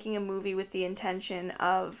you're making a movie with the intention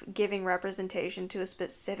of giving representation to a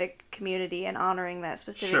specific community and honoring that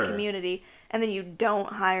specific community, and then you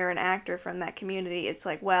don't hire an actor from that community, it's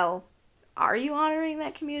like, well, are you honoring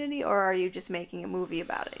that community, or are you just making a movie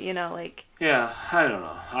about it, like... Yeah, I don't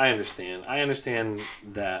know. I understand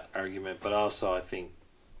that argument, but also I think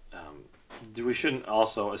we shouldn't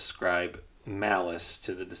also ascribe malice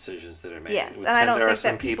to the decisions that are made. Yes, and I don't think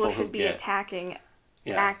that people should be attacking...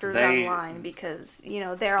 actors online because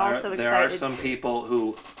they're excited. There are some people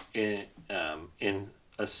who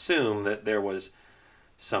assume that there was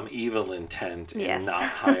some evil intent yes. in not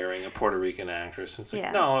hiring a Puerto Rican actress. It's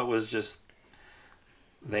like, no, it was just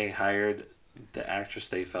they hired the actress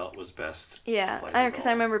they felt was best. Yeah, because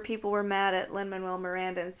I remember people were mad at Lin-Manuel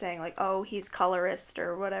Miranda and saying like, "Oh, he's colorist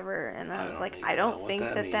or whatever," and I was like, "I don't think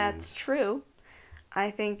that's true.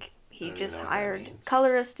 I think he just hired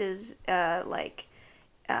colorist is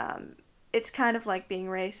it's kind of like being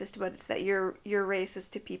racist, but it's that you're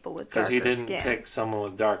racist to people with darker skin. Because he didn't pick someone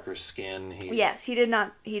with darker skin. Yes, he did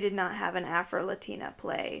not. He did not have an Afro-Latina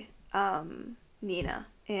play Nina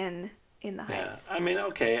in The Heights. Yeah, I mean,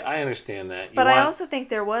 okay, I understand that. But I also think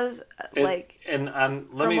there was let me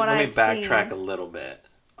backtrack a little bit.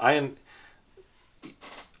 I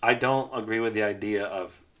don't agree with the idea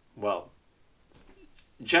of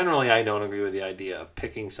generally, I don't agree with the idea of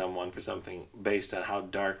picking someone for something based on how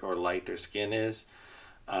dark or light their skin is.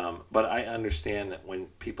 But I understand that when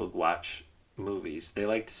people watch movies, they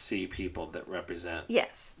like to see people that represent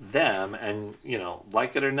them. And,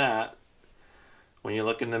 like it or not, when you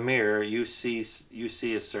look in the mirror, you see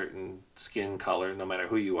a certain skin color, no matter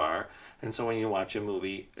who you are. And so when you watch a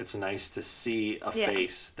movie, it's nice to see a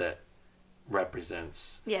face that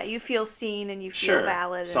represents. Yeah, you feel seen and you feel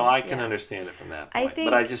valid. So I can understand it from that point.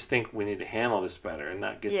 But I just think we need to handle this better and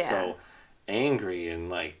not get so angry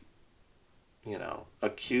and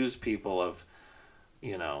accuse people of,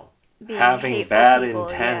 having bad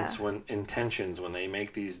intentions when they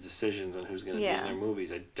make these decisions on who's going to be in their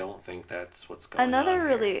movies. I don't think that's what's going on. Another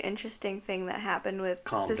really interesting thing that happened with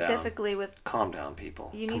calm down,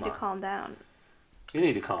 people. You need to calm down. You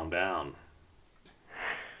need to calm down.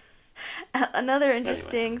 Another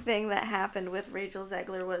interesting thing that happened with Rachel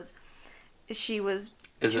Zegler was she was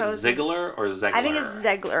Is it Ziegler or Zegler? I think it's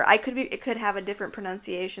Zegler. It could have a different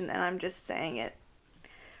pronunciation, and I'm just saying it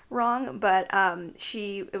wrong. But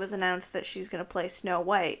it was announced that she's going to play Snow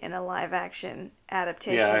White in a live action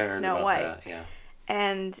adaptation of Snow White. That, yeah.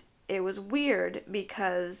 And it was weird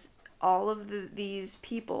because all of these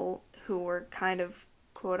people who were kind of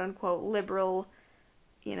quote unquote liberal,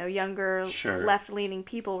 younger, left-leaning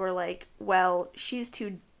people were like, well, she's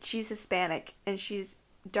Hispanic and she's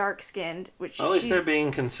dark-skinned, which at least they're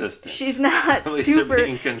being consistent. She's not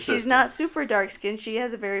She's not super dark-skinned. She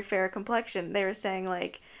has a very fair complexion. They were saying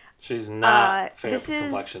like, she's not fair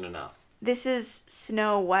complexion enough. This is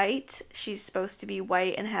Snow White. She's supposed to be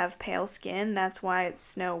white and have pale skin. That's why it's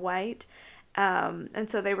Snow White. And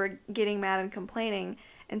so they were getting mad and complaining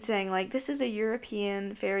and saying like, this is a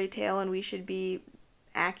European fairy tale and we should be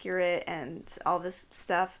accurate and all this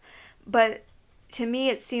stuff. But to me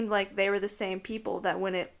it seemed like they were the same people that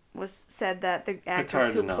when it was said that the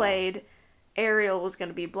actress who played Ariel was going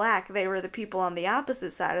to be black, they were the people on the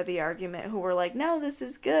opposite side of the argument who were like, no, this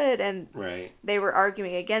is good, and they were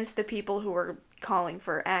arguing against the people who were calling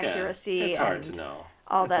for accuracy. It's hard to know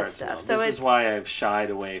all that stuff. So this is why I've shied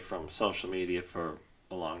away from social media for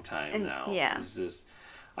a long time now.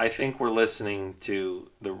 I think we're listening to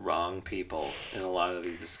the wrong people in a lot of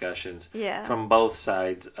these discussions from both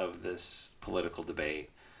sides of this political debate,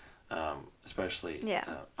 especially.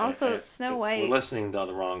 Also, Snow White. We're listening to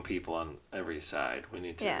the wrong people on every side. We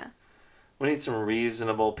need to. We need some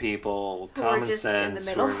reasonable people with common sense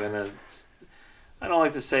who are gonna. I don't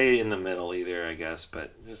like to say in the middle either, I guess,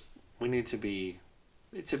 but just we need to be.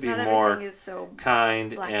 Not more is so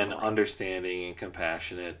kind and understanding and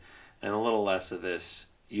compassionate, and a little less of this.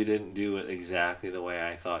 You didn't do it exactly the way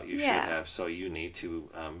I thought you should have, so you need to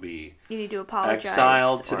be. You need to apologize.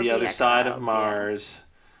 Exiled to the other side of Mars,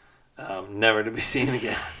 never to be seen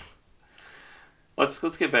again. Let's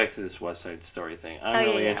get back to this West Side Story thing. I'm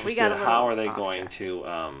really interested. How are they going to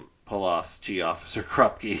pull off G. Officer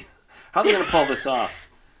Krupke? How are they going to pull this off?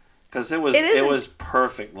 Because it was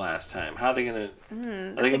perfect last time. How are they going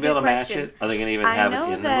to? Are they going to be able to match it? Are they going to even have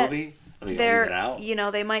it in the movie? Are they going to leave it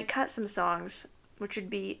out? They might cut some songs, which would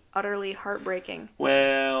be utterly heartbreaking.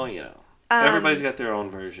 Well, everybody's got their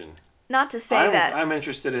own version. Not to say that. I'm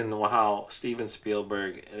interested in how Steven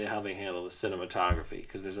Spielberg, how they handle the cinematography,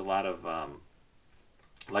 because there's a lot of,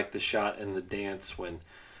 like the shot in the dance when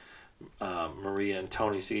Maria and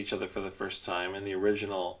Tony see each other for the first time. In the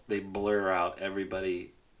original, they blur out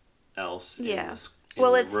everybody else in the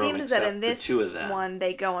well, it seems that in this one,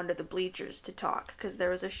 they go under the bleachers to talk, because there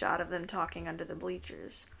was a shot of them talking under the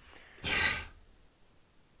bleachers.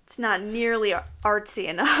 It's not nearly artsy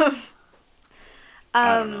enough.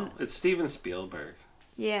 I don't know. It's Steven Spielberg.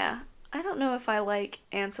 Yeah. I don't know if I like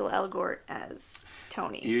Ansel Elgort as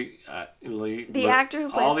Tony. The actor who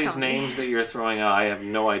plays Tony. All these names that you're throwing out, I have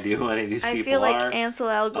no idea who any of these people are. I feel like Ansel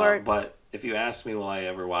Elgort... but if you ask me, will I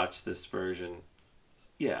ever watch this version?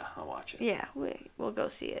 Yeah, I'll watch it. Yeah, we'll go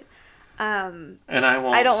see it. And I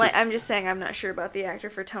won't. I'm just saying I'm not sure about the actor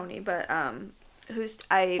for Tony, but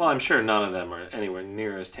Well, I'm sure none of them are anywhere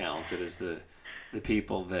near as talented as the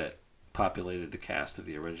people that populated the cast of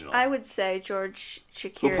the original. I would say George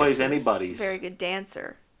Chakiris. Who plays anybody's? Very good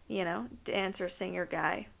dancer. Dancer, singer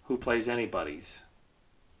guy. Who plays anybody's?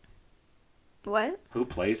 What? Who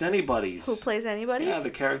plays anybody's? Who plays anybody's? Yeah, the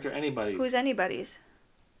character anybody's. Who's anybody's?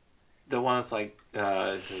 The one that's like,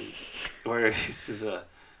 where he says,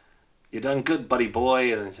 "You done good, buddy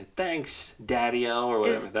boy," and then say, "Thanks, Daddy-o," or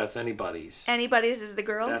whatever. That's anybody's. Anybody's is the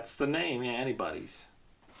girl? That's the name, yeah, anybody's.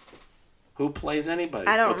 Who plays anybody?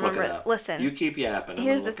 I don't Let's remember. Look it up. Listen. You keep yapping.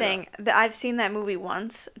 Here's the thing. I've seen that movie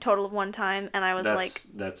once, a total of one time, and I was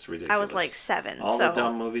that's ridiculous. I was like 7. All the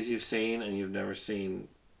dumb movies you've seen, and you've never seen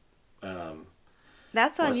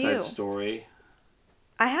that's on West you. Side Story.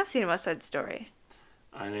 I have seen West Side Story.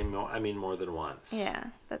 I mean more than once. Yeah,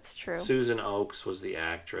 that's true. Susan Oakes was the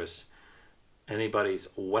actress. Anybody's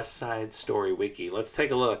West Side Story wiki. Let's take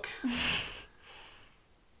a look.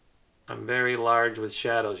 I'm very large with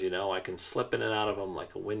shadows, I can slip in and out of them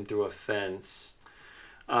like a wind through a fence.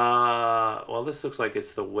 Well, this looks like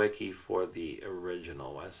it's the wiki for the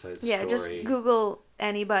original West Side Story. Yeah, just Google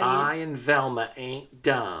anybody's. I and Velma ain't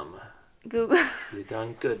dumb. Google. You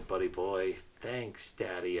done good, buddy boy. Thanks,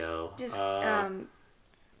 Daddy-o. Just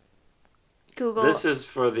Google. This is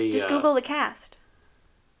for the. Just Google the cast.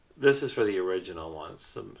 This is for the original one.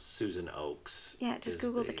 Some Susan Oakes. Yeah, just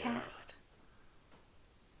Google the cast.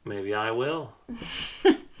 Maybe I will.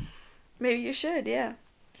 Maybe you should, yeah.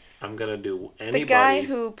 I'm going to do anybody's the guy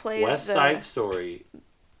who plays West Side Story.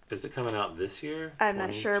 Is it coming out this year? I'm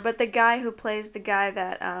not sure, but the guy who plays the guy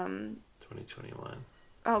that 2021.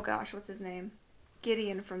 Oh gosh, what's his name?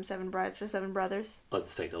 Gideon from Seven Brides for Seven Brothers.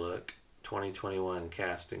 Let's take a look. 2021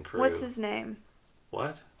 cast and crew. What's his name?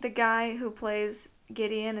 What? The guy who plays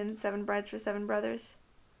Gideon in Seven Brides for Seven Brothers.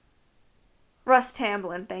 Russ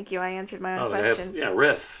Tamblyn, thank you. I answered my own question.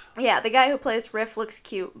 Riff. Yeah, the guy who plays Riff looks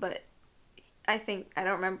cute, but I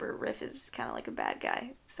don't remember Riff is kind of like a bad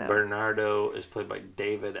guy. So Bernardo is played by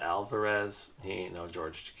David Alvarez. He ain't no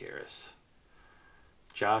George Chakiris.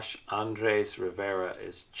 Josh Andres Rivera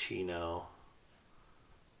is Chino.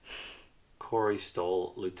 Corey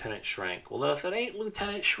Stoll, Lieutenant Schrank. Well, if it ain't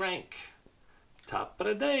Lieutenant Schrank, top of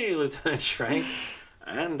the day, Lieutenant Schrank.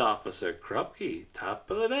 And Officer Krupke. Top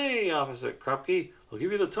of the day, Officer Krupke. I'll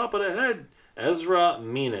give you the top of the head. Ezra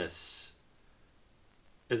Minas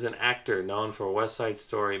is an actor known for West Side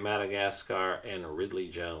Story, Madagascar, and Ridley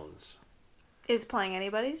Jones. Is playing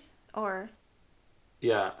anybody's? Or?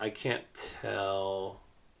 Yeah, I can't tell.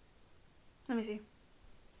 Let me see.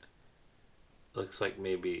 Looks like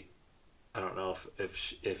maybe, I don't know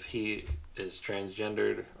if he is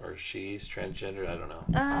transgendered or she's transgendered. I don't know.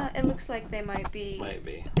 It looks like they might be. Might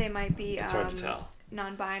be. They might be. It's hard to tell.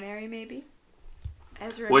 Non-binary, maybe.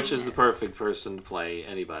 Ezra Which Minas. is the perfect person to play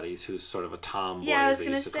anybody's who's sort of a tomboy. Yeah, I was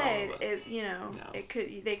gonna say,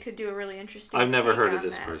 they could do a really interesting. I've never heard of on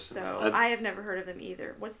this that, person. So I have never heard of them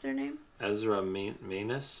either. What's their name? Ezra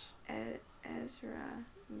Minas. Ezra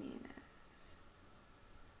Minas.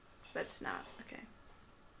 That's not okay.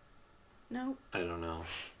 No. I don't know.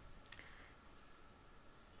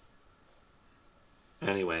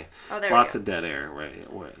 Anyway, lots of dead air. Right.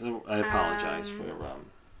 I apologize for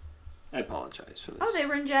this. Oh, they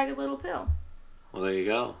were in Jagged Little Pill. Well, there you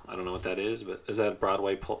go. I don't know what that is, but is that a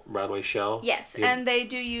Broadway show? Yes, and they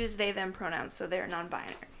do use they them pronouns, so they're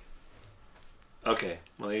non-binary. Okay,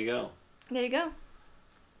 well there you go. There you go.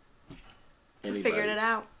 We figured it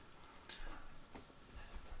out.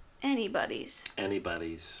 Anybody's.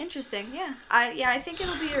 Interesting, yeah. I think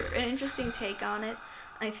it'll be an interesting take on it.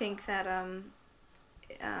 I think that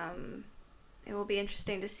it will be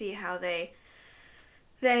interesting to see how they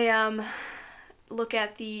look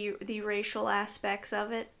at the racial aspects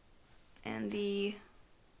of it and the.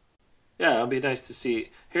 Yeah, it'll be nice to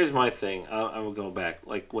see. Here's my thing. I will go back.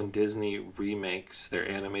 Like when Disney remakes their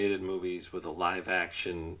animated movies with a live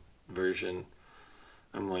action version,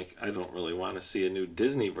 I'm like, I don't really want to see a new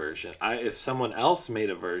Disney version. If someone else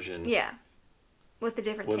made a version, yeah, with a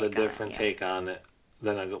different take on it,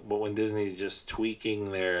 then I go. But when Disney's just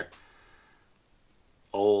tweaking their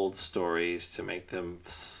old stories to make them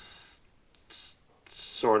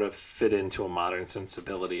sort of fit into a modern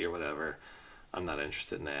sensibility or whatever, I'm not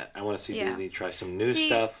interested in that. I want to see Disney try some new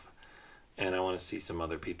stuff, and I want to see some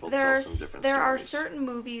other people tell some different stories. There are certain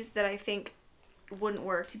movies that I think wouldn't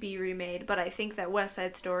work to be remade, but I think that West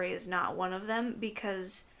Side Story is not one of them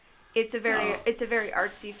because it's a very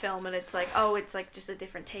artsy film, and it's like, oh, it's like just a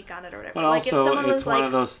different take on it or whatever. But like also, if someone it's was one like,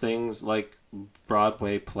 of those things like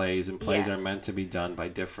Broadway plays, and plays Yes. are meant to be done by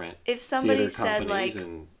different if somebody theater said companies, like,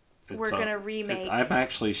 and we're gonna remake I'm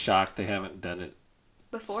actually shocked they haven't done it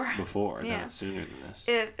before, done it sooner than this.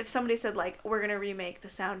 If somebody said like, we're gonna remake The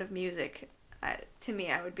Sound of Music, to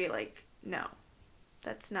me I would be like, no,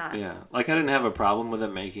 that's not. Yeah, like I didn't have a problem with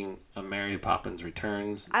them making a Mary Poppins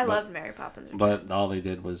Returns. I loved Mary Poppins Returns. But all they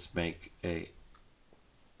did was make a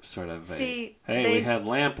sort of we had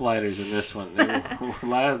lamplighters in this one.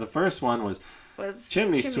 The first one was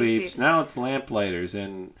chimney sweeps. Now it's lamplighters,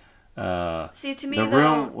 and to me the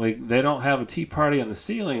room they don't have a tea party on the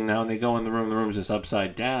ceiling now, and they go in the room's just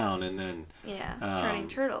upside down, and then turning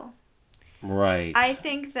turtle. Right. I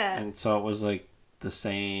think that, and so it was like the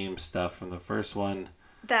same stuff from the first one.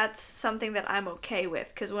 That's something that I'm okay with,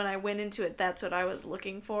 because when I went into it, that's what I was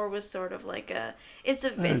looking for, was sort of like it's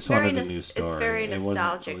very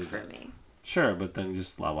nostalgic really for me. Sure, but then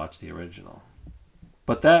I'll watch the original.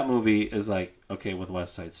 But that movie is like, okay, with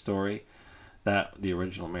West Side Story, that the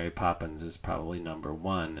original Mary Poppins is probably number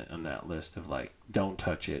 1 on that list of like, don't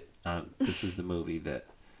touch it. This is the movie that.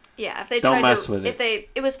 Yeah, if they don't tried mess to, with if it.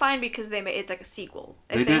 It was fine because it's like a sequel.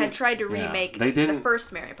 If they had tried to remake the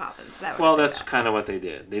first Mary Poppins, that would. Well, that's kind of what they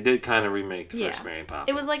did. They did kind of remake the first Mary Poppins.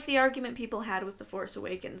 It was like the argument people had with The Force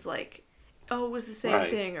Awakens, like, oh, it was the same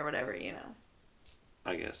thing or whatever,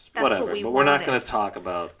 I guess that's whatever, but we're not going to talk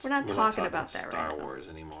about. We're not talking about that Star Wars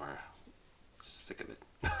anymore. Sick of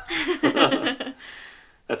it.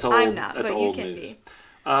 That's old. I'm not, that's but old you can news.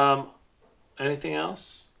 be. Anything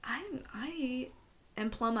else? I am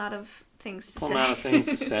plumb out of things to say. Plumb out of things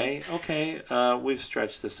to say. Okay, we've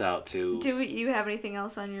stretched this out to. Do you have anything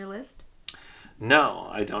else on your list? No,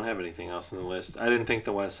 I don't have anything else on the list. I didn't think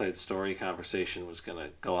the West Side Story conversation was going to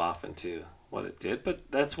go off into what it did,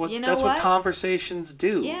 but that's what what conversations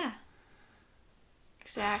do. Yeah.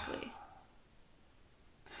 Exactly.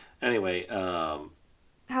 Anyway, how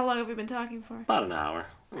long have we been talking for? About an hour.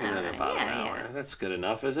 An hour. Yeah. That's good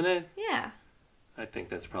enough, isn't it? Yeah. I think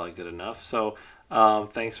that's probably good enough. So,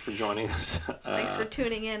 thanks for joining us. Thanks for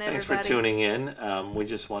tuning in, everybody. Thanks for tuning in. We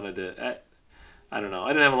just wanted to... I don't know. I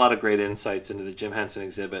didn't have a lot of great insights into the Jim Henson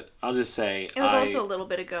exhibit. I'll just say... It was also a little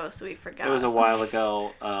bit ago, so we forgot. It was a while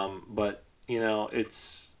ago, but,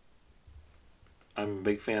 it's... I'm a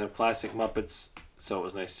big fan of classic Muppets, so it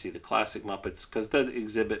was nice to see the classic Muppets, because the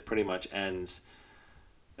exhibit pretty much ends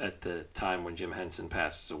at the time when Jim Henson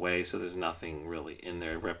passes away, so there's nothing really in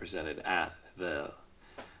there represented at the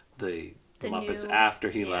Muppets after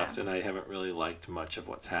he left, and I haven't really liked much of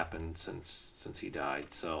what's happened since he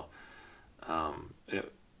died. So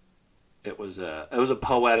it was a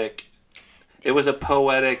poetic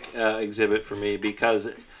exhibit for me, because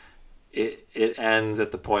it ends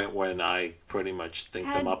at the point when I pretty much think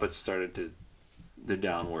the Muppets started to the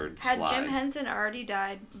downward slide. Had Jim Henson already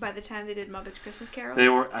died by the time they did Muppets Christmas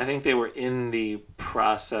Carol? I think they were in the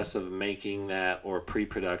process of making that, or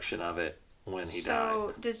pre-production of it, when he died.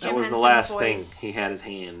 So does Jim That was Henson the last voice... thing he had his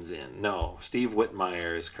hands in. No, Steve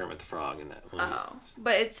Whitmire is Kermit the Frog in that movie. Oh,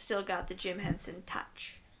 but it's still got the Jim Henson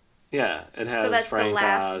touch. Yeah, it has. So that's Frank the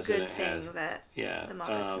last Oz, good thing that the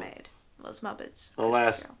Muppets made. Those Muppets. The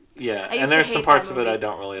last, and there's some parts of it I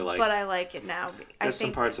don't really like. But I like it now. There's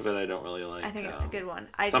some parts of it I don't really like. I think it's a good one.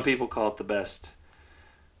 Some people call it the best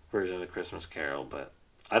version of the Christmas Carol, but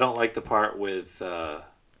I don't like the part with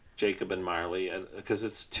Jacob and Marley, because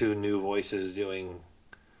it's two new voices doing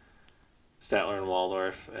Statler and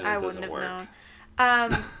Waldorf, and it doesn't work. Known.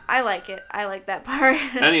 I like it. I like that part.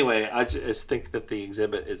 Anyway, I just think that the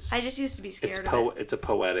exhibit is... I just used to be scared of it. It's a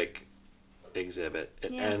poetic exhibit.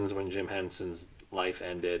 It ends when Jim Henson's life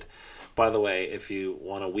ended. By the way, if you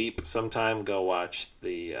want to weep sometime, go watch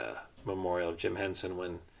the memorial of Jim Henson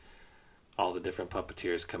when all the different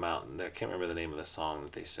puppeteers come out. And I can't remember the name of the song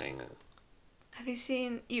that they sing. Have you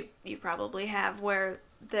seen... You probably have, where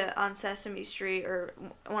on Sesame Street, or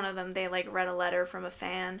one of them, they read a letter from a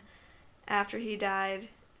fan after he died.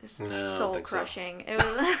 It's soul crushing.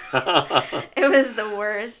 So. It was the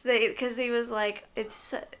worst. Because he was like,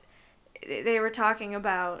 they were talking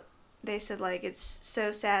about, they said it's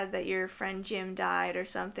so sad that your friend Jim died or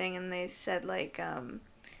something, and they said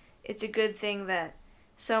it's a good thing that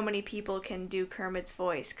so many people can do Kermit's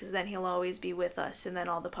voice, because then he'll always be with us. And then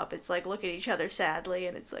all the puppets look at each other sadly,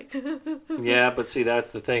 and it's like... Yeah, but see,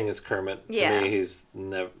 that's the thing, is Kermit, to me, he's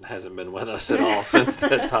hasn't been with us at all since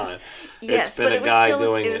that time. Yes, it's been but a guy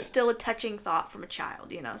doing it was still a touching thought from a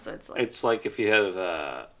child, so it's like... It's like if you had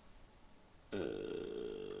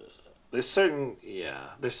there's certain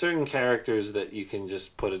characters that you can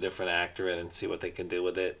just put a different actor in and see what they can do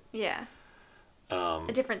with it. Yeah. A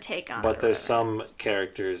different take on it. But there's some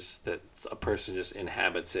characters that a person just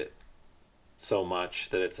inhabits it so much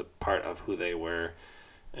that it's a part of who they were.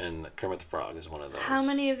 And Kermit the Frog is one of those. How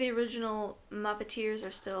many of the original Muppeteers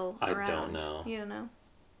are still around? I don't know. You don't know?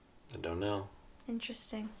 I don't know.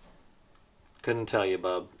 Interesting. Couldn't tell you,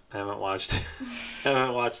 bub. Haven't watched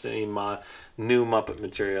any new Muppet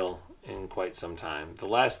material in quite some time. The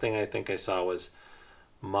last thing I think I saw was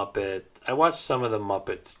Muppet. I watched some of the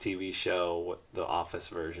Muppets TV show, the Office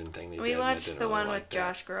version thing they did. We watched the one with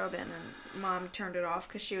Josh Groban, and Mom turned it off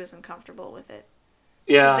because she was uncomfortable with it.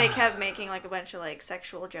 Yeah. Because they kept making like a bunch of like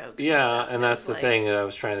sexual jokes. Yeah, and that's the thing that I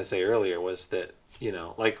was trying to say earlier was that, you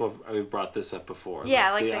know, like we brought this up before.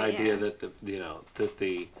 Yeah, the idea that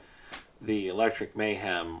the Electric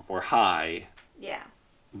Mayhem were high. Yeah.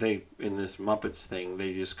 They in this Muppets thing,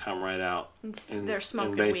 they just come right out. They're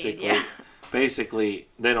smoking weed. Yeah. Basically,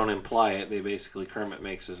 they don't imply it. They basically Kermit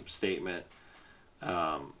makes a statement,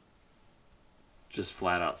 just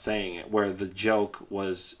flat out saying it. Where the joke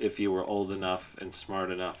was, if you were old enough and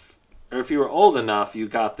smart enough, or if you were old enough, you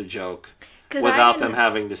got the joke without them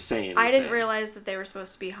having to say anything. I didn't realize that they were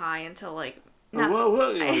supposed to be high until like.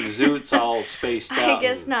 Zoot's all spaced out. I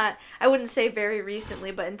guess not. I wouldn't say very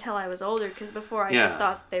recently, but until I was older, because before I just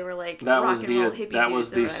thought that they were like rock and roll hippie That dudes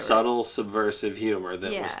was the subtle subversive humor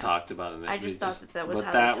that was talked about in that. I just thought that was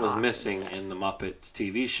how that they was talked missing in the Muppets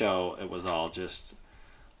TV show. It was all just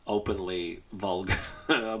openly vulgar,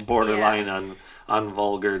 borderline on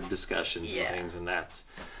vulgar discussions and things, and that's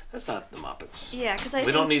not the Muppets. Yeah, because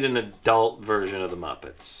we don't need an adult version of the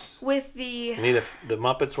Muppets. With the the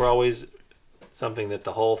Muppets were always something that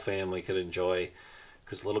the whole family could enjoy,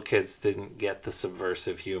 because little kids didn't get the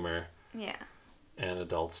subversive humor. Yeah. And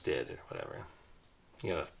adults did, or whatever.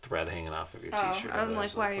 You got a thread hanging off of your t-shirt. I'm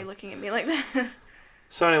like, why are you looking at me like that?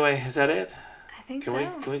 So anyway, is that it? I think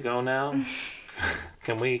Can we go now?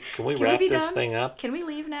 Can we wrap this thing up? Can we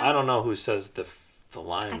leave now? I don't know who says the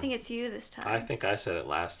line. I think it's you this time. I think I said it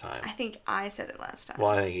last time. I think I said it last time.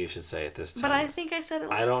 Well, I think you should say it this time. But I think I said it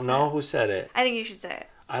last time. I don't know who said it. I think you should say it.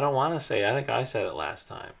 I don't want to say it. I think I said it last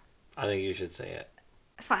time. I think you should say it.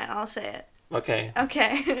 Fine, I'll say it. Okay.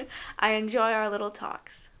 Okay. I enjoy our little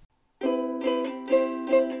talks.